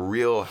has like a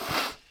real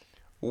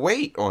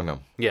weight on him.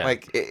 Yeah,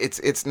 like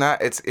it's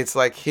not. It's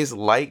like his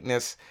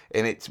lightness,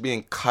 and it's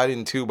being cut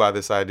in two by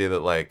this idea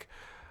that like.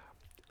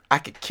 I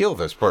could kill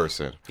this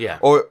person. Yeah.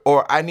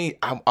 Or I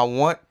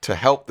want to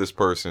help this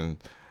person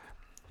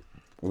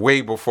way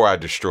before I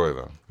destroy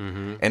them.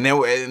 Mm-hmm.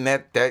 And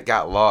that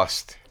got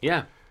lost.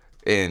 Yeah.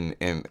 And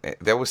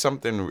there was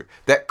something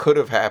that could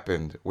have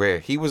happened where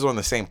he was on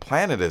the same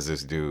planet as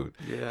this dude.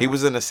 Yeah. He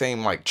was in the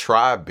same like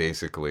tribe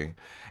basically.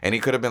 And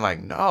he could have been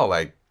like, no,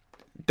 like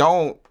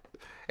don't.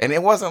 And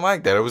it wasn't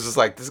like that. It was just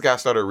like this guy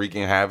started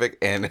wreaking havoc,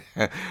 and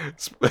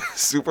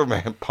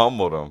Superman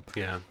pummeled him.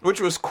 Yeah, which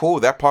was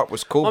cool. That part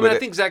was cool. Well, I mean, I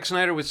think Zack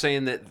Snyder was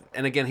saying that,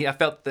 and again, I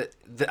felt that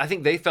I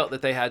think they felt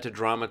that they had to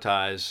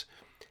dramatize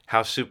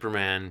how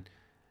Superman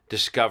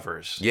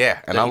discovers. Yeah,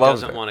 and that I he love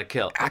doesn't want to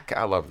kill.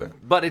 I love that.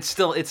 But it's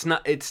still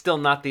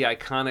not the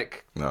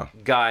iconic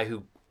guy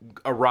who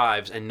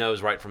arrives and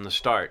knows right from the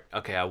start.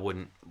 Okay, I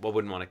wouldn't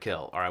want to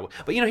kill. All right,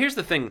 but here's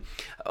the thing: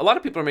 a lot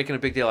of people are making a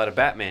big deal out of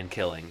Batman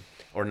killing.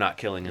 Or not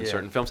killing in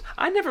certain films.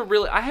 I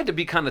had to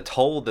be kind of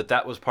told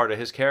that was part of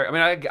his character.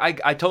 I mean,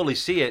 I totally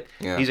see it.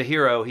 Yeah. He's a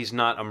hero. He's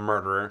not a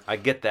murderer. I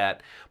get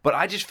that. But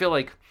I just feel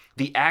like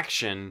the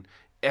action,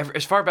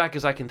 as far back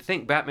as I can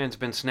think, Batman's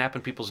been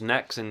snapping people's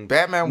necks and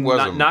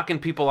knocking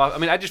people off. I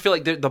mean, I just feel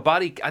like the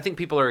body, I think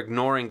people are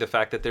ignoring the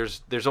fact that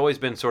there's always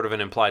been sort of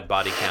an implied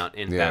body count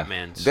in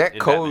Batman's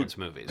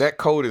movies. That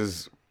code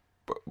is...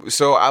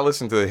 So I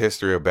listen to the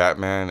history of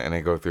Batman, and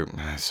they go through.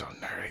 Man, it's so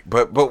nerdy.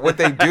 But what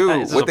they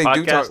do, what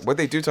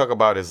they do talk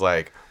about is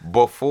like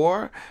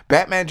before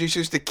Batman just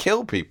used to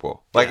kill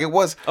people. Like it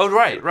was. Oh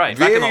right. Back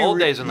in the old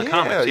days in the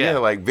comics. Yeah.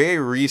 Like very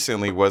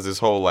recently was this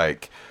whole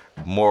like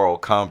moral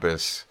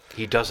compass.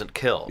 He doesn't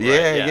kill.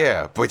 Right?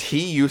 Yeah. But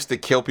he used to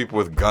kill people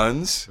with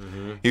guns.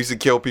 Mm-hmm. He used to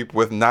kill people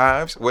with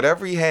knives.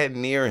 Whatever he had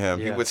near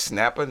him, he would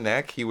snap a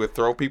neck. He would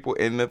throw people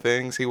into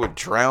things. He would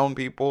drown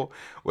people.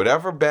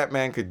 Whatever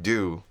Batman could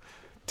do.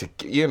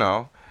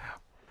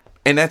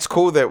 And that's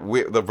cool that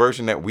the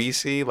version that we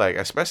see, like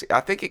especially,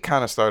 I think it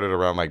kind of started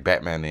around like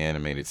Batman the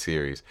Animated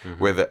Series,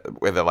 where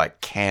the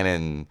like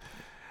canon,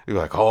 you're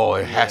like, oh,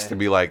 it has to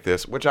be like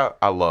this, which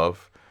I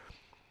love,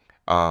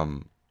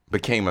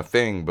 became a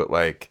thing. But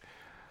like,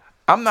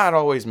 I'm not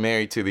always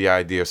married to the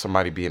idea of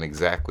somebody being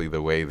exactly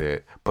the way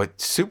that.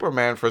 But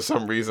Superman, for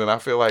some reason, I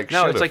feel like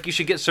it's like you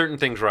should get certain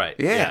things right.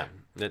 Yeah,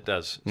 it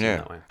does.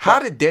 That way. How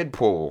did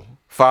Deadpool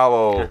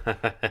follow?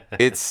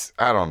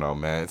 I don't know,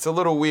 man. It's a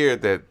little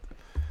weird that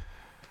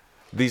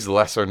these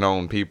lesser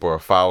known people are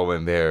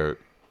following their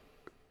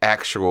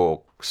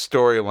actual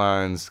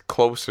storylines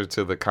closer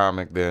to the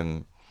comic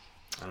than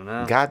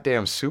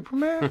goddamn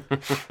Superman.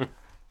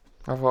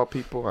 Of all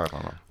people, I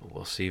don't know.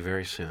 We'll see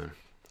very soon.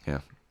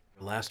 Yeah.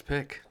 Last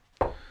pick.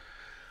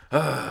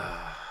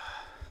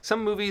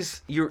 Some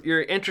movies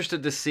you're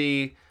interested to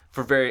see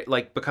for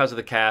because of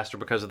the cast or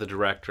because of the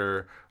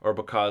director or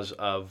because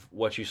of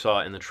what you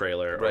saw in the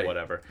trailer or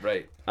whatever.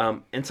 Right.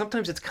 And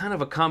sometimes it's kind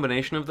of a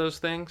combination of those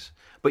things,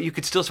 but you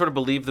could still sort of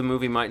believe the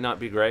movie might not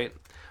be great.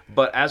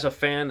 But as a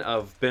fan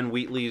of Ben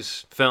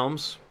Wheatley's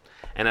films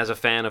and as a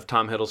fan of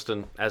Tom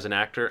Hiddleston as an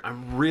actor,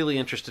 I'm really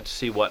interested to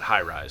see what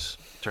High Rise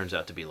turns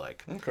out to be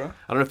like. Okay. I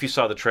don't know if you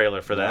saw the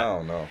trailer for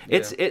that. No.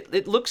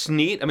 It looks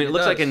neat. I mean, it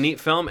looks does. like a neat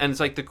film, and it's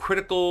like the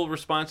critical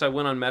response. I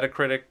went on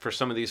Metacritic for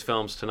some of these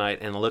films tonight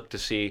and looked to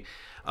see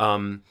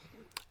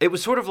it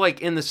was sort of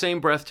like in the same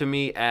breath to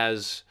me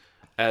as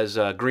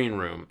Green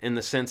Room, in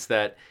the sense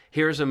that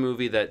here's a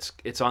movie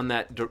it's on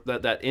that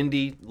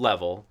indie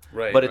level,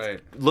 Right, but it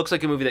right. looks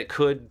like a movie that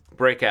could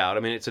break out. I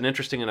mean, it's an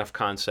interesting enough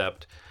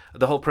concept.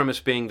 The whole premise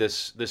being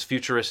this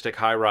futuristic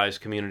high-rise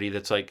community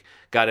that's like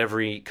got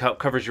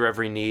covers your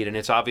every need, and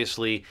it's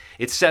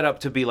set up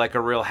to be like a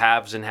real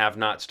haves and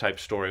have-nots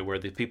type story where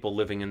the people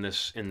living in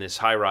this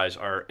high-rise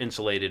are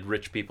insulated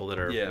rich people that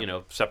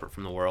are separate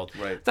from the world.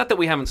 Right. Not that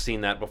we haven't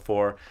seen that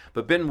before,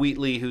 but Ben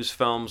Wheatley, whose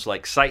films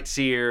like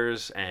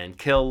Sightseers and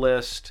Kill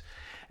List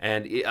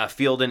and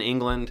Field in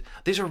England,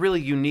 these are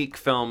really unique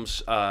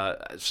films,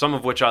 some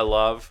of which I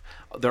love.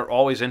 They're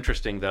always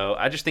interesting, though.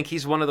 I just think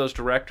he's one of those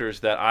directors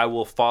that I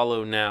will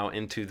follow now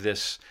into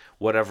this,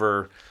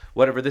 whatever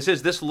this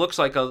is. This looks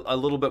like a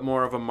little bit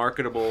more of a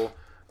marketable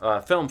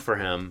film for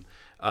him,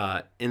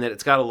 in that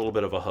it's got a little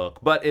bit of a hook.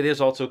 But it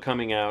is also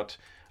coming out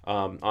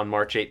on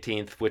March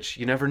 18th, which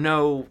you never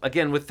know.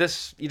 Again, with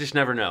this, you just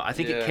never know. I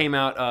think it came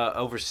out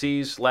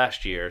overseas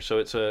last year,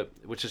 so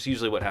which is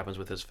usually what happens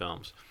with his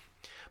films.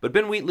 But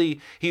Ben Wheatley,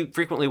 he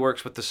frequently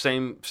works with the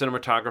same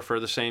cinematographer,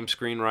 the same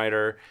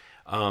screenwriter.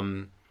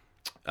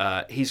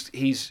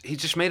 He's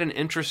just made an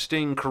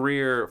interesting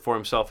career for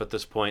himself at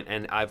this point,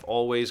 and I've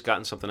always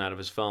gotten something out of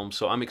his films.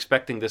 So I'm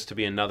expecting this to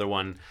be another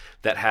one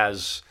that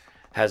has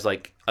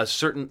like a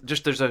certain,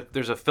 just there's a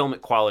filmic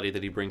quality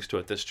that he brings to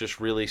it that's just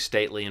really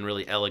stately and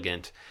really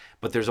elegant.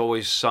 But there's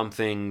always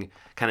something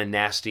kind of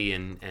nasty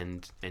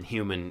and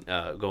human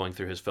going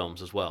through his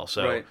films as well.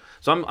 So Right.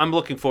 so I'm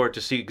looking forward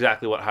to see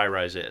exactly what High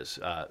Rise is.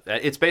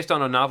 It's based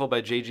on a novel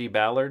by J.G.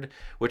 Ballard,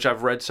 which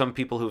I've read some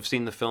people who've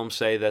seen the film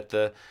say that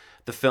the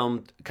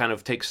film kind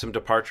of takes some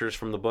departures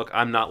from the book.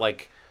 I'm not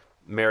like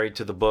married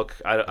to the book.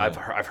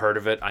 I've heard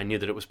of it. I knew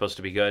that it was supposed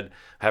to be good.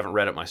 I haven't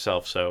read it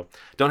myself, so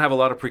don't have a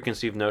lot of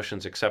preconceived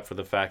notions except for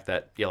the fact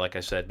that, like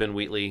I said, Ben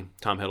Wheatley,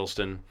 Tom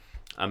Hiddleston.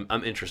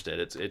 I'm interested.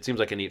 It seems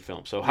like a neat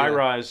film. So High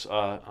Rise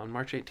on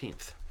March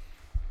 18th.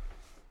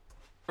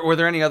 Were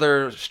there any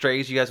other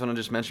strays you guys want to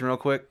just mention real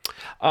quick?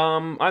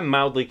 I'm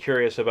mildly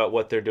curious about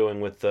what they're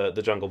doing with the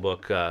Jungle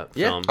Book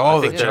film. Oh, I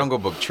the think that- Jungle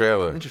Book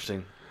trailer.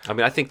 Interesting. I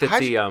mean, I think that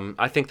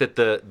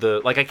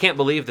the I can't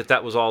believe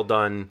that was all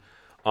done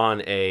on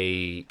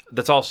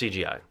that's all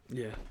CGI.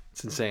 Yeah,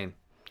 it's insane.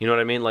 You know what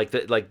I mean?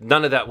 Like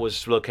none of that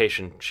was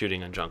location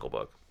shooting on Jungle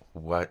Book.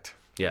 What?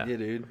 Yeah. Yeah,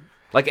 dude.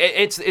 Like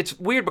it's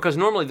weird because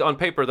normally on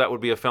paper that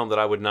would be a film that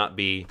I would not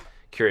be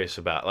curious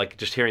about. Like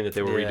just hearing that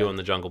they were redoing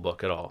the Jungle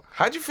Book at all.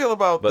 How'd you feel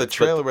about the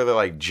trailer where they're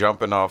like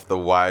jumping off the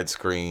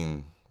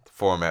widescreen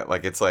format?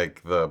 Like it's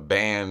like the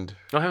band.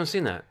 Oh, I haven't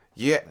seen that.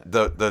 Yeah,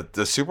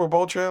 the Super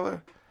Bowl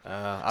trailer.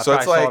 I So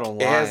it's probably like saw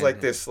it has online.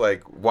 like this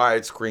like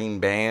widescreen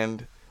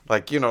band,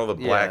 like the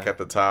black Yeah. at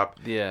the top.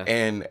 Yeah.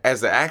 And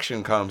as the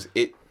action comes,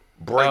 it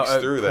breaks Oh,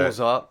 it through pulls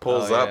that, up?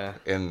 pulls Oh, up,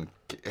 yeah. and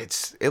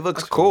it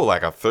looks cool.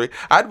 Like a 3.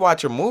 I'd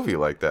watch a movie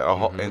like that, a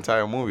whole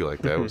entire movie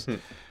like that.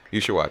 You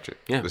should watch it.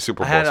 Yeah. The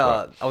Super I Bowl had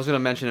spot. I was gonna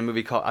mention a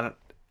movie called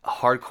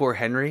Hardcore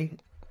Henry.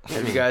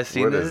 Have you guys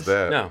seen What this? is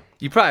that? No.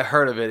 You probably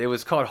heard of it. It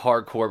was called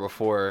Hardcore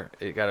before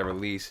it got a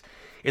release.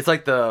 It's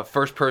like the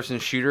first-person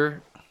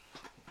shooter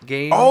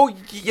game. Oh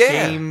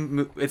yeah.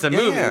 It's a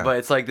movie, Yeah. but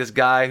it's like this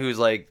guy who's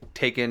like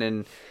taken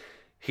and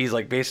he's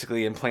like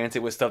basically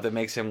implanted with stuff that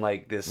makes him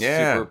like this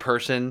Yeah. super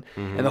person.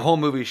 And the whole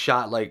movie's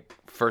shot like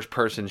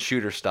first-person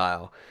shooter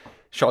style.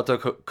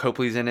 Sharlto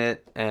Copley's in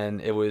it,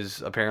 and it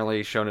was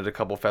apparently shown at a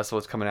couple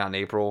festivals coming out in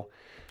April.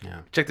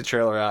 Yeah. Check the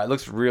trailer out. It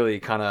looks really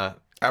kind of.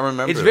 I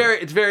remember.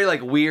 It's very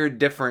like weird,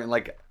 different,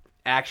 like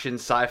action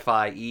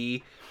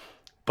sci-fi-y.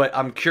 But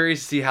I'm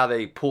curious to see how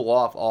they pull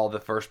off all the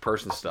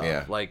first-person stuff.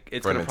 Yeah, Like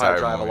it's for an gonna probably entire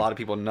drive movie. a lot of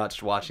people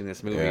nuts watching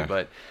this movie. Yeah.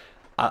 But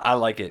I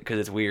like it because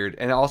it's weird.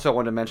 And also, I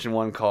wanted to mention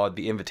one called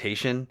The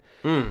Invitation,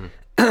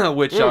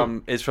 which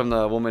is from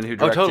the woman who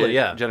directed totally,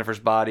 yeah. Jennifer's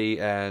Body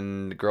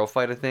and Girl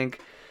Fight, I think.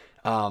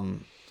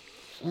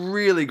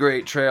 Really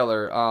great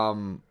trailer.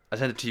 I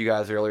sent it to you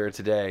guys earlier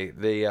today.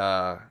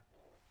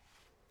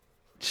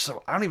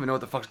 So I don't even know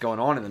what the fuck's going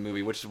on in the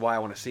movie, which is why I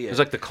want to see it. It's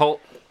like the cult.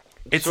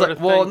 It's sort like,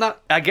 of well, thing?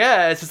 not. I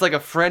guess it's like a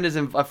friend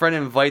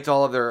invites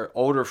all of their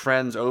older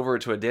friends over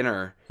to a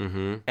dinner,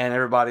 and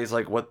everybody's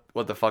like, "What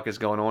the fuck is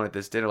going on at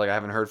this dinner? Like, I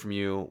haven't heard from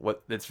you.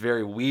 It's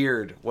very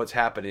weird. What's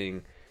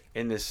happening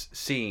in this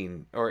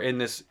scene or in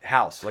this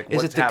house? Like, Is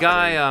what's it the happening?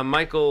 guy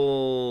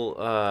Michael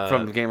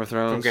From Game of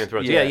Thrones? From Game of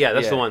Thrones? Yeah,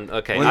 that's the one.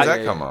 Okay, When does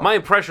that come out? My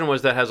impression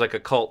was that has like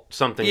a cult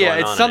something. Yeah, going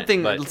it's on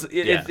something. In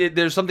it, but,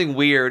 There's something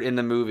weird in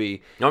the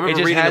movie. I remember it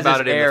just reading has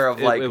about this it. air in of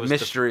the, like it was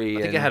mystery. I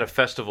think and, it had a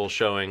festival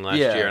showing last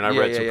Yeah, year, and I yeah,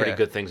 read yeah, some pretty yeah.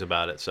 good things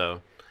about it. So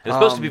and it's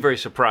supposed to be very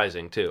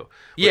surprising too.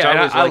 Which Yeah, I and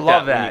always I like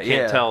love when that, You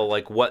can't yeah. tell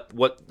like what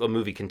a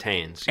movie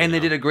contains. and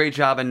they did a great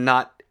job in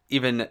not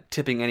even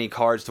tipping any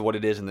cards to what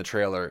it is in the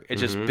trailer. It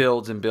just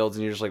builds and builds,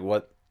 and you're just like,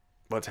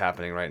 what's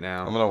happening right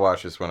now? I'm gonna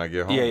watch this when I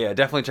get home. Yeah,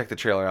 definitely check the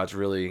trailer out. It's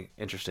really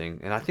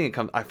interesting, and I think it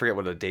comes. I forget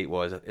what the date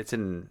was. It's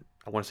in.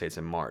 I want to say it's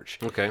in March.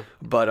 Okay.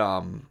 But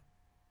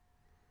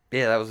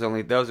yeah, that was the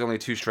only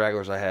two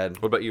stragglers I had.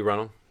 What about you,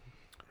 Ronald?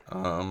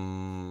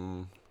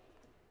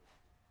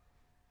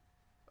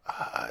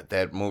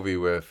 that movie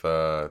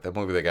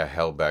that got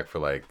held back for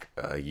like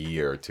a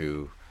year or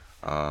two.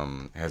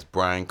 Has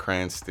Bryan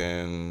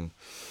Cranston.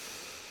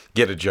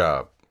 Get a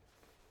Job.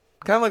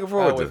 Kind of looking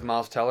forward to with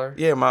Miles Teller.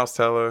 Yeah, Miles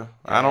Teller.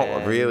 I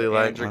don't really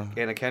like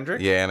Anna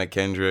Kendrick. Yeah, Anna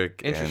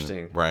Kendrick. Interesting.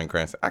 And Bryan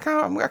Cranston. I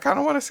kind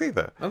of want to see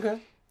that. Okay.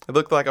 It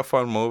looked like a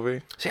fun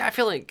movie. See, I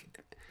feel like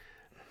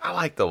I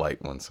like the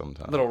light ones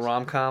sometimes. Little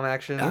rom-com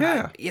action.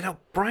 Yeah.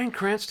 Bryan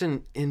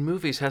Cranston in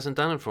movies hasn't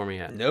done it for me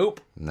yet.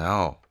 Nope.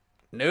 No.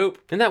 Isn't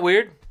that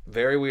weird?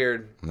 Very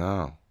weird.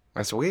 No.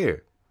 That's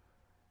weird.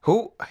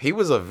 Who? He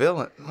was a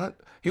villain. What?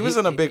 He was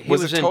in a big. he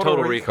Was was it in Total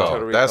Total Recall? Recall.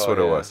 Total That's what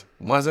Recall, it yeah. was.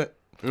 Was it?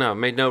 No,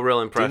 made no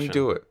real impression. Didn't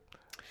do it.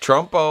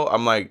 Trumpo.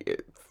 I'm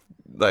like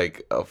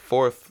a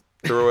fourth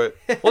through it.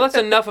 Well, that's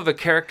enough of a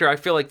character. I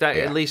feel like that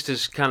Yeah. at least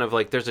is kind of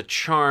like there's a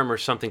charm or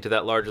something to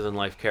that larger than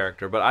life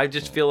character. But I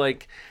just feel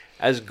like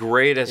as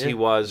great as he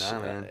was, Nah,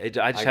 man. I just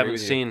I haven't agree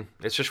with you. seen.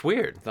 It's just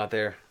weird. It's not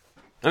there.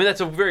 I mean,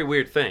 that's a very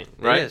weird thing,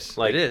 right? It is.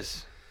 Like, it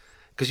is.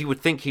 because you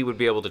would think he would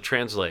be able to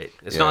translate.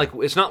 It's Yeah. not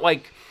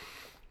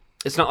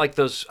like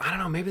those. I don't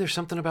know. Maybe there's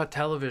something about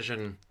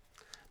television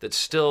that's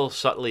still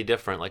subtly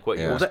different, like what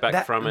you Yeah.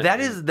 expect from it.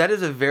 That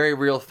is a very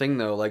real thing,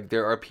 though. Like,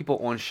 there are people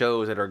on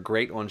shows that are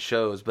great on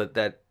shows, but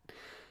that,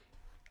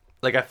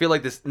 like, I feel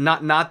like this,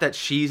 not that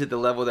she's at the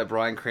level that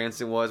Bryan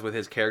Cranston was with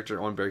his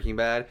character on Breaking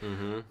Bad,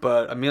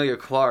 but Amelia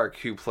Clarke,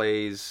 who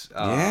plays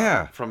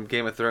from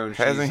Game of Thrones,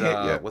 Hasn't she's,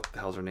 hit yet. what the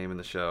hell's her name in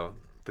the show?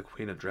 The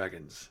Queen of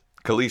Dragons.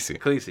 Khaleesi.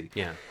 Khaleesi.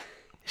 Yeah,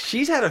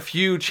 She's had a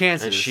few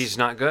chances. and she's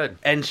not good.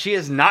 And she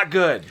is not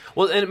good.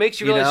 Well, and it makes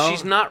you You realize know?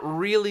 she's not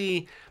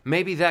really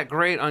maybe that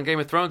great on Game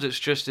of Thrones.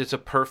 It's a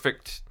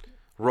perfect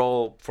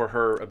role for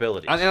her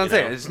abilities. I'm you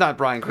saying know? it's not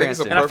Bryan think it's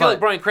a Cranston. And I feel But like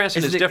Bryan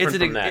Cranston is different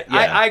from that.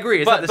 I agree.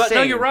 It's But not the same.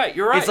 no, you're right.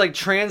 You're right. It's like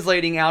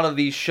translating out of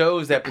these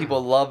shows that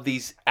people love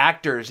these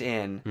actors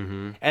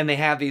in, and they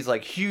have these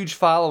like huge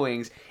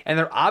followings, and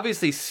they're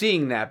obviously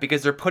seeing that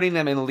because they're putting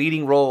them in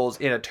leading roles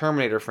in a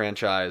Terminator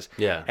franchise.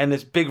 Yeah. And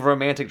this big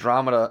romantic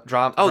drama. Oh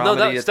no,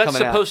 dramedy that's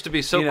coming out, supposed to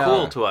be so you know?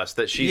 cool to us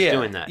that she's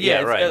doing that. Yeah,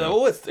 it's, right.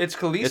 It's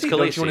Khaleesi. It's Don't you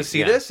want Khaleesi, to see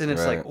yeah. this? And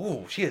it's Right. like,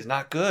 oh, she is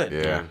not good.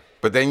 Yeah.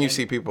 But then you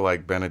see people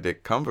like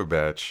Benedict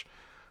Cumberbatch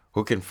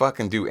who can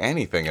fucking do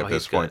anything at Oh,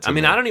 this he's point. good. I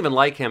mean, I don't even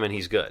like him, and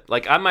he's good.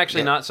 Like, I'm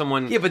actually not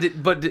someone. Yeah, but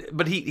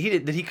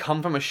did he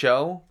come from a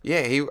show?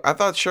 Yeah, I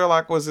thought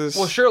Sherlock was his.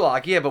 Well,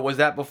 Sherlock, yeah, but was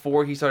that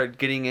before he started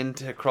getting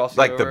into crossing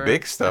like the over?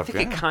 big I stuff.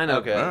 think Yeah. it kind of.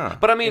 Okay. Yeah.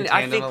 But I mean, In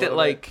I tandem think a that little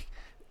like,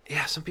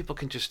 yeah, some people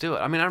can just do it.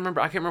 I mean, I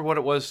can't remember what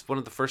it was. One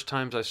of the first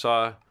times I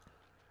saw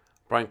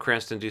Bryan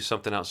Cranston do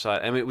something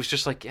outside. I mean, it was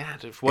just like, yeah,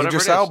 just whatever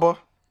Idris it is. Elba.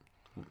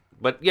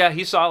 But yeah,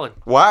 he's solid.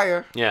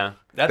 Wire. Yeah.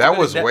 That's a That good-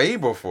 was way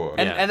before.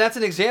 And, Yeah. and that's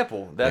an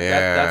example. That's an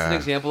Yeah.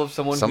 example of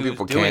someone Some who's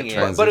people doing can't it.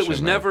 transition. But it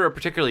was man. never a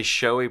particularly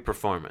showy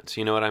performance.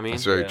 You know what I mean?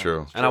 That's very Yeah.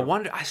 true. And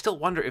I still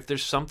wonder if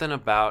there's something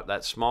about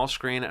that small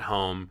screen at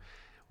home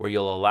where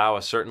you'll allow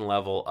a certain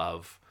level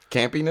of,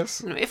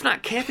 Campiness? if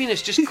not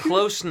campiness, just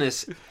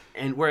closeness.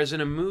 And whereas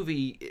in a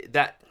movie,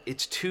 that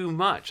it's too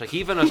much. Like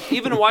even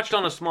watched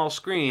on a small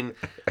screen,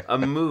 a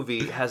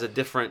movie has a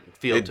different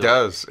feel. It to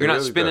does. You're It not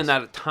really spending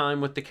does. that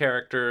time with the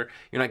character.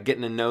 You're not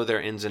getting to know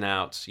their ins and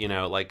outs. You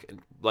know, like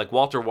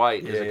Walter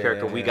White is a Yeah,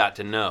 character yeah, we yeah. got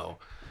to know,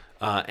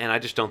 and I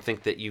just don't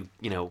think that you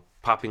know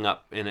popping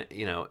up in it.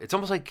 You know, it's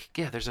almost like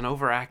there's an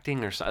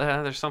overacting or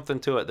there's something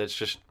to it that's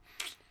just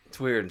It's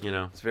weird. you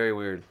know. It's very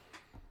weird.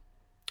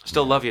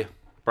 Still love you,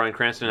 Bryan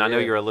Cranston. I know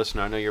Yeah. you're a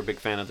listener. I know you're a big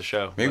fan of the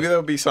show. Maybe but-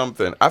 there'll be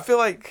something. I feel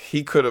like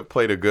he could have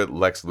played a good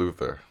Lex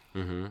Luthor.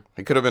 Mm-hmm.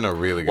 He could have been a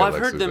really good Well, I've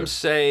Lex heard them Luthor.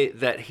 say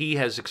that he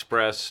has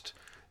expressed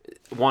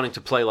wanting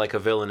to play like a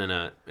villain in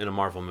a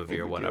Marvel movie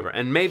or whatever,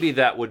 and maybe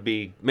that would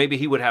be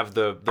he would have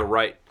the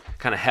right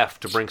kind of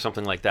heft to bring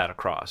something like that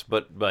across.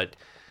 But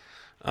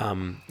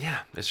yeah,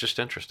 it's just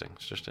interesting.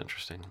 It's just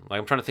interesting. Like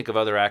I'm trying to think of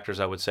other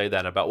actors I would say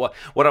that about.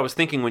 What I was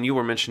thinking when you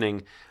were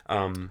mentioning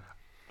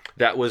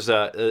that was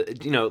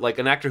like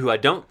an actor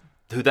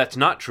who that's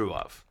not true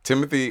of.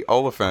 Timothy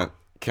Oliphant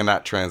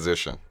cannot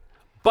transition.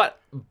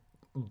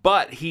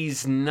 But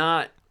he's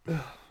not.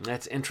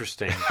 That's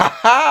interesting.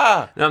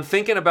 And I'm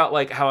thinking about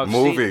like how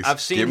Movies.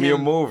 I've seen Give me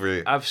him, a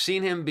movie. I've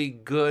seen him be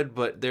good,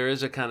 but there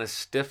is a kind of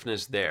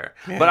stiffness there.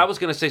 But I was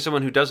going to say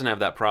someone who doesn't have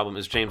that problem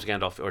is James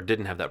Gandolfini, or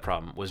didn't have that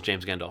problem was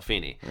James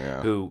Gandolfini,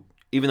 Yeah. who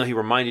even though he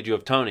reminded you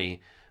of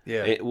Tony,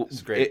 Yeah,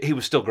 it's great. he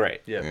was still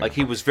great. Yeah. Like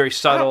he was very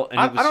subtle.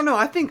 I and he was, don't know.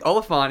 I think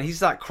Oliphant,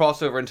 he's not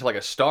crossover into like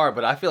a star,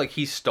 but I feel like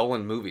he's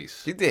stolen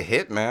movies. He did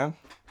hit, man.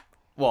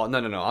 Well,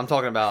 no. I'm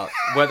talking about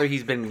whether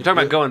he's been. You're talking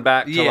about going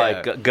back to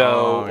like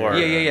Go Oh, or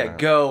Yeah.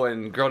 Go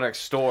and Girl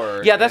Next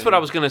Door. Yeah, that's and- what I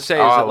was gonna say.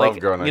 Is Oh, I that love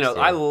like Girl Next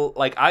Door.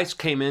 I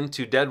came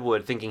into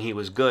Deadwood thinking he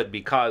was good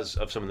because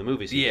of some of the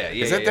movies. He Yeah, did.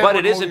 yeah. Is that yeah, that But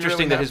what it is movie interesting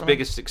really that his happening?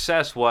 biggest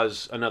success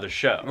was another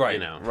show. Right. You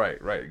know Right.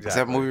 Exactly. Is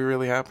that movie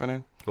really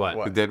happening?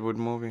 what? The Deadwood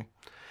movie?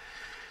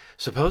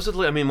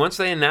 Supposedly, I mean, once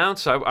they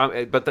announce,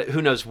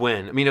 who knows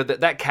when? I mean,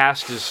 that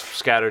cast is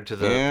scattered to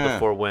the Yeah.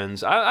 four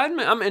winds.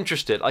 I'm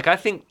interested. Like, I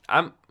think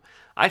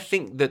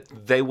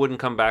that they wouldn't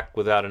come back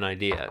without an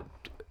idea.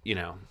 You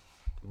know,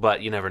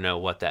 but you never know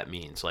what that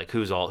means. Like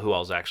who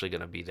all's actually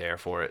going to be there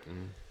for it.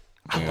 And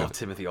I love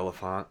Timothy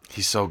Oliphant.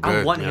 He's so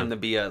good. I want him to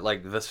be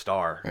the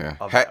star. Yeah.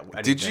 Of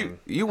Did anything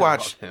you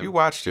about him.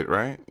 watched it,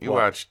 right? You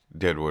What? watched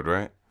Deadwood,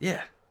 right?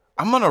 Yeah.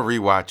 I'm gonna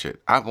rewatch it.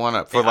 I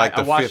wanna for like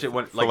I the watched fifth, it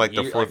when, for like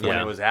the fourth when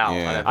Yeah. it was out.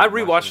 Yeah. I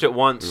rewatched it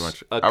once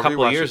Rewatched it. a I couple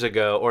rewatched years it.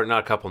 ago, or not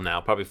a couple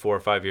now, probably 4 or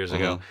 5 years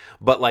ago.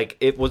 But like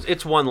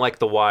it's one like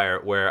The Wire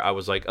where I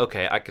was like,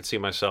 okay, I could see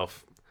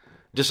myself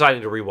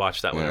deciding to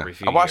rewatch that one every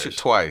few I watched years. it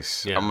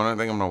twice. Yeah. I'm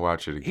gonna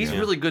watch it again. He's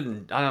really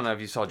good. I don't know if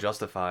you saw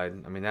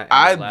Justified. I mean, that.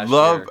 I last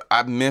love. year.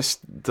 I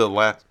missed the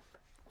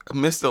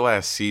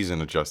last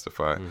season of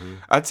Justified. Mm-hmm.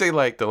 I'd say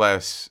like the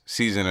last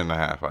season and a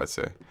half. I'd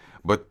say,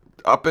 but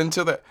up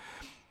until that,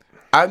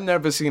 I've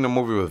never seen a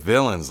movie with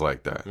villains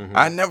like that. Mm-hmm.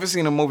 I've never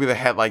seen a movie that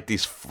had like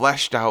these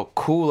fleshed out,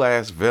 cool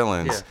ass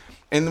villains.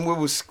 Yeah. And what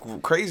was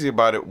crazy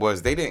about it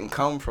was they didn't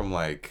come from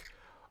like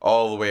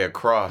all the way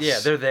across. Yeah,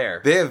 they're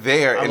there. They're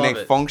there, I and love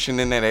they it. function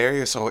in that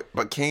area. So it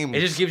became. It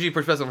just gives you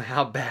perspective on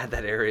how bad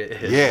that area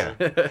is. Yeah.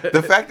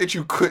 The fact that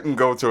you couldn't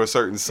go to a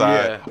certain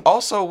side. Yeah.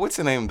 Also, what's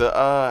the name?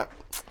 The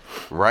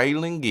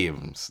Raylan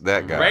Givens.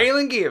 That guy.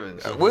 Raylan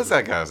Givens. What's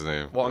that guy's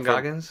name? Walton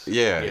Goggins.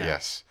 Yeah,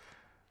 yes.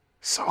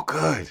 So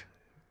good.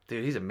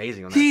 Dude, he's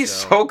amazing on that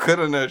He's show. so good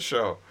on that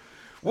show.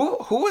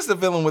 Who was the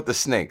villain with the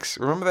snakes?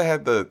 Remember they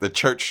had the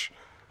church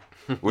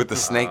with the I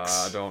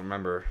snakes? don't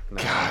remember.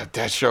 No. God,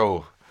 that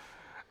show.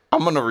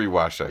 I'm gonna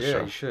rewatch that Yeah,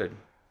 show. you should.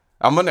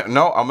 I'm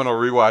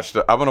gonna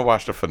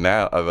watch the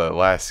finale of the last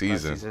Last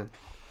season. season.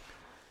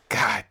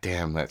 God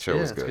damn, that show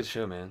Yeah, was it's a good. good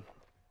show, man.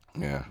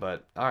 Yeah.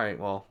 But all right,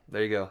 well,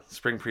 there you go.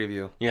 Spring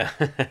preview, Yeah.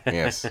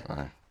 Yes. All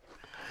right.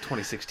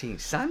 2016.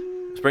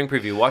 Son. Spring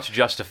preview. Watch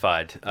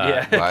Justified.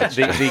 Yeah. Watch.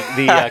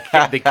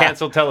 The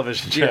canceled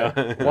television show.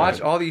 Yeah.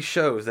 Watch all these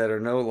shows that are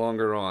no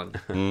longer on.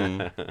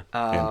 And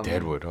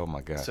Deadwood. Oh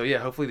my god. So yeah,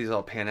 hopefully these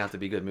all pan out to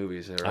be good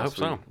movies. Or I else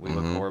hope so. We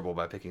look horrible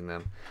by picking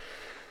them.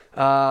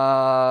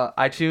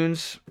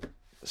 iTunes,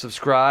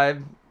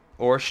 subscribe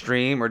or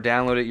stream or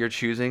download it. Your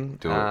choosing.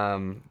 Do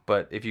it.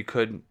 But if you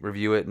could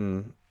review it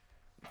and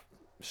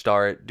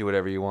star it, do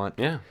whatever you want.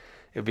 Yeah.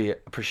 It'd be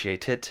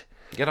appreciated.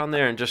 Get on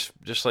there and just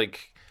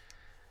like,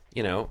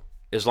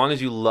 as long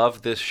as you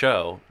love this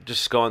show,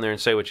 just go on there and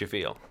say what you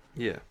feel.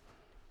 Yeah.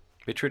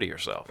 Be true to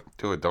yourself.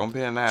 Do it. Don't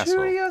be an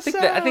asshole.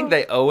 I think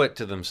they owe it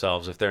to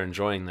themselves if they're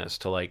enjoying this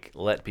to like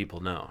let people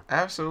know,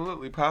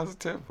 Absolutely,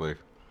 positively.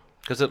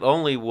 because it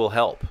only will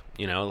help.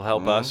 It'll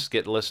help us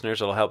get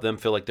listeners. It'll help them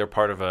feel like they're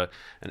part of an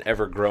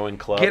ever growing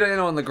club. Get in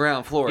on the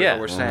ground floor. Yeah, Is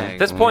what we're saying. At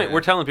this point, we're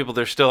telling people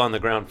they're still on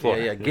the ground floor.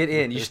 Yeah, get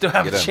in. You still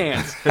have Get a in.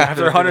 chance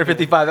after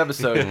 155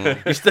 episodes.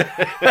 You still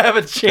have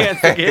a chance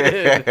to get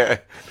in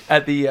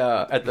at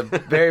the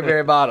very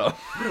very bottom.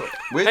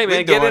 Hey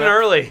man, get in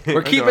early.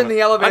 We're keeping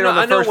the elevator on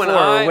the first floor.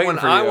 We're waiting when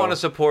for I you. want to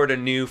support a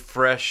new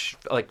fresh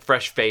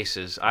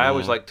faces, I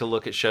always like to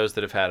look at shows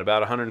that have had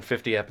about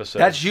 150 episodes.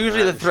 That's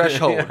usually the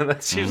threshold. Yeah,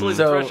 that's usually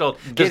So, the threshold.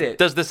 get it.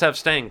 Does this have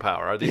staying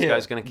power? Are these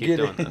guys going to keep get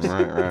doing it. this?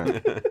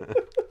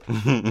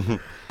 Right.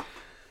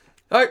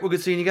 All right, well,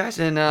 good seeing you guys,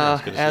 and good to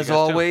see you as guys, too.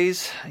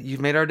 always, you've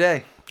made our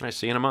day. All right,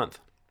 see you in a month.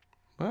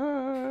 Bye.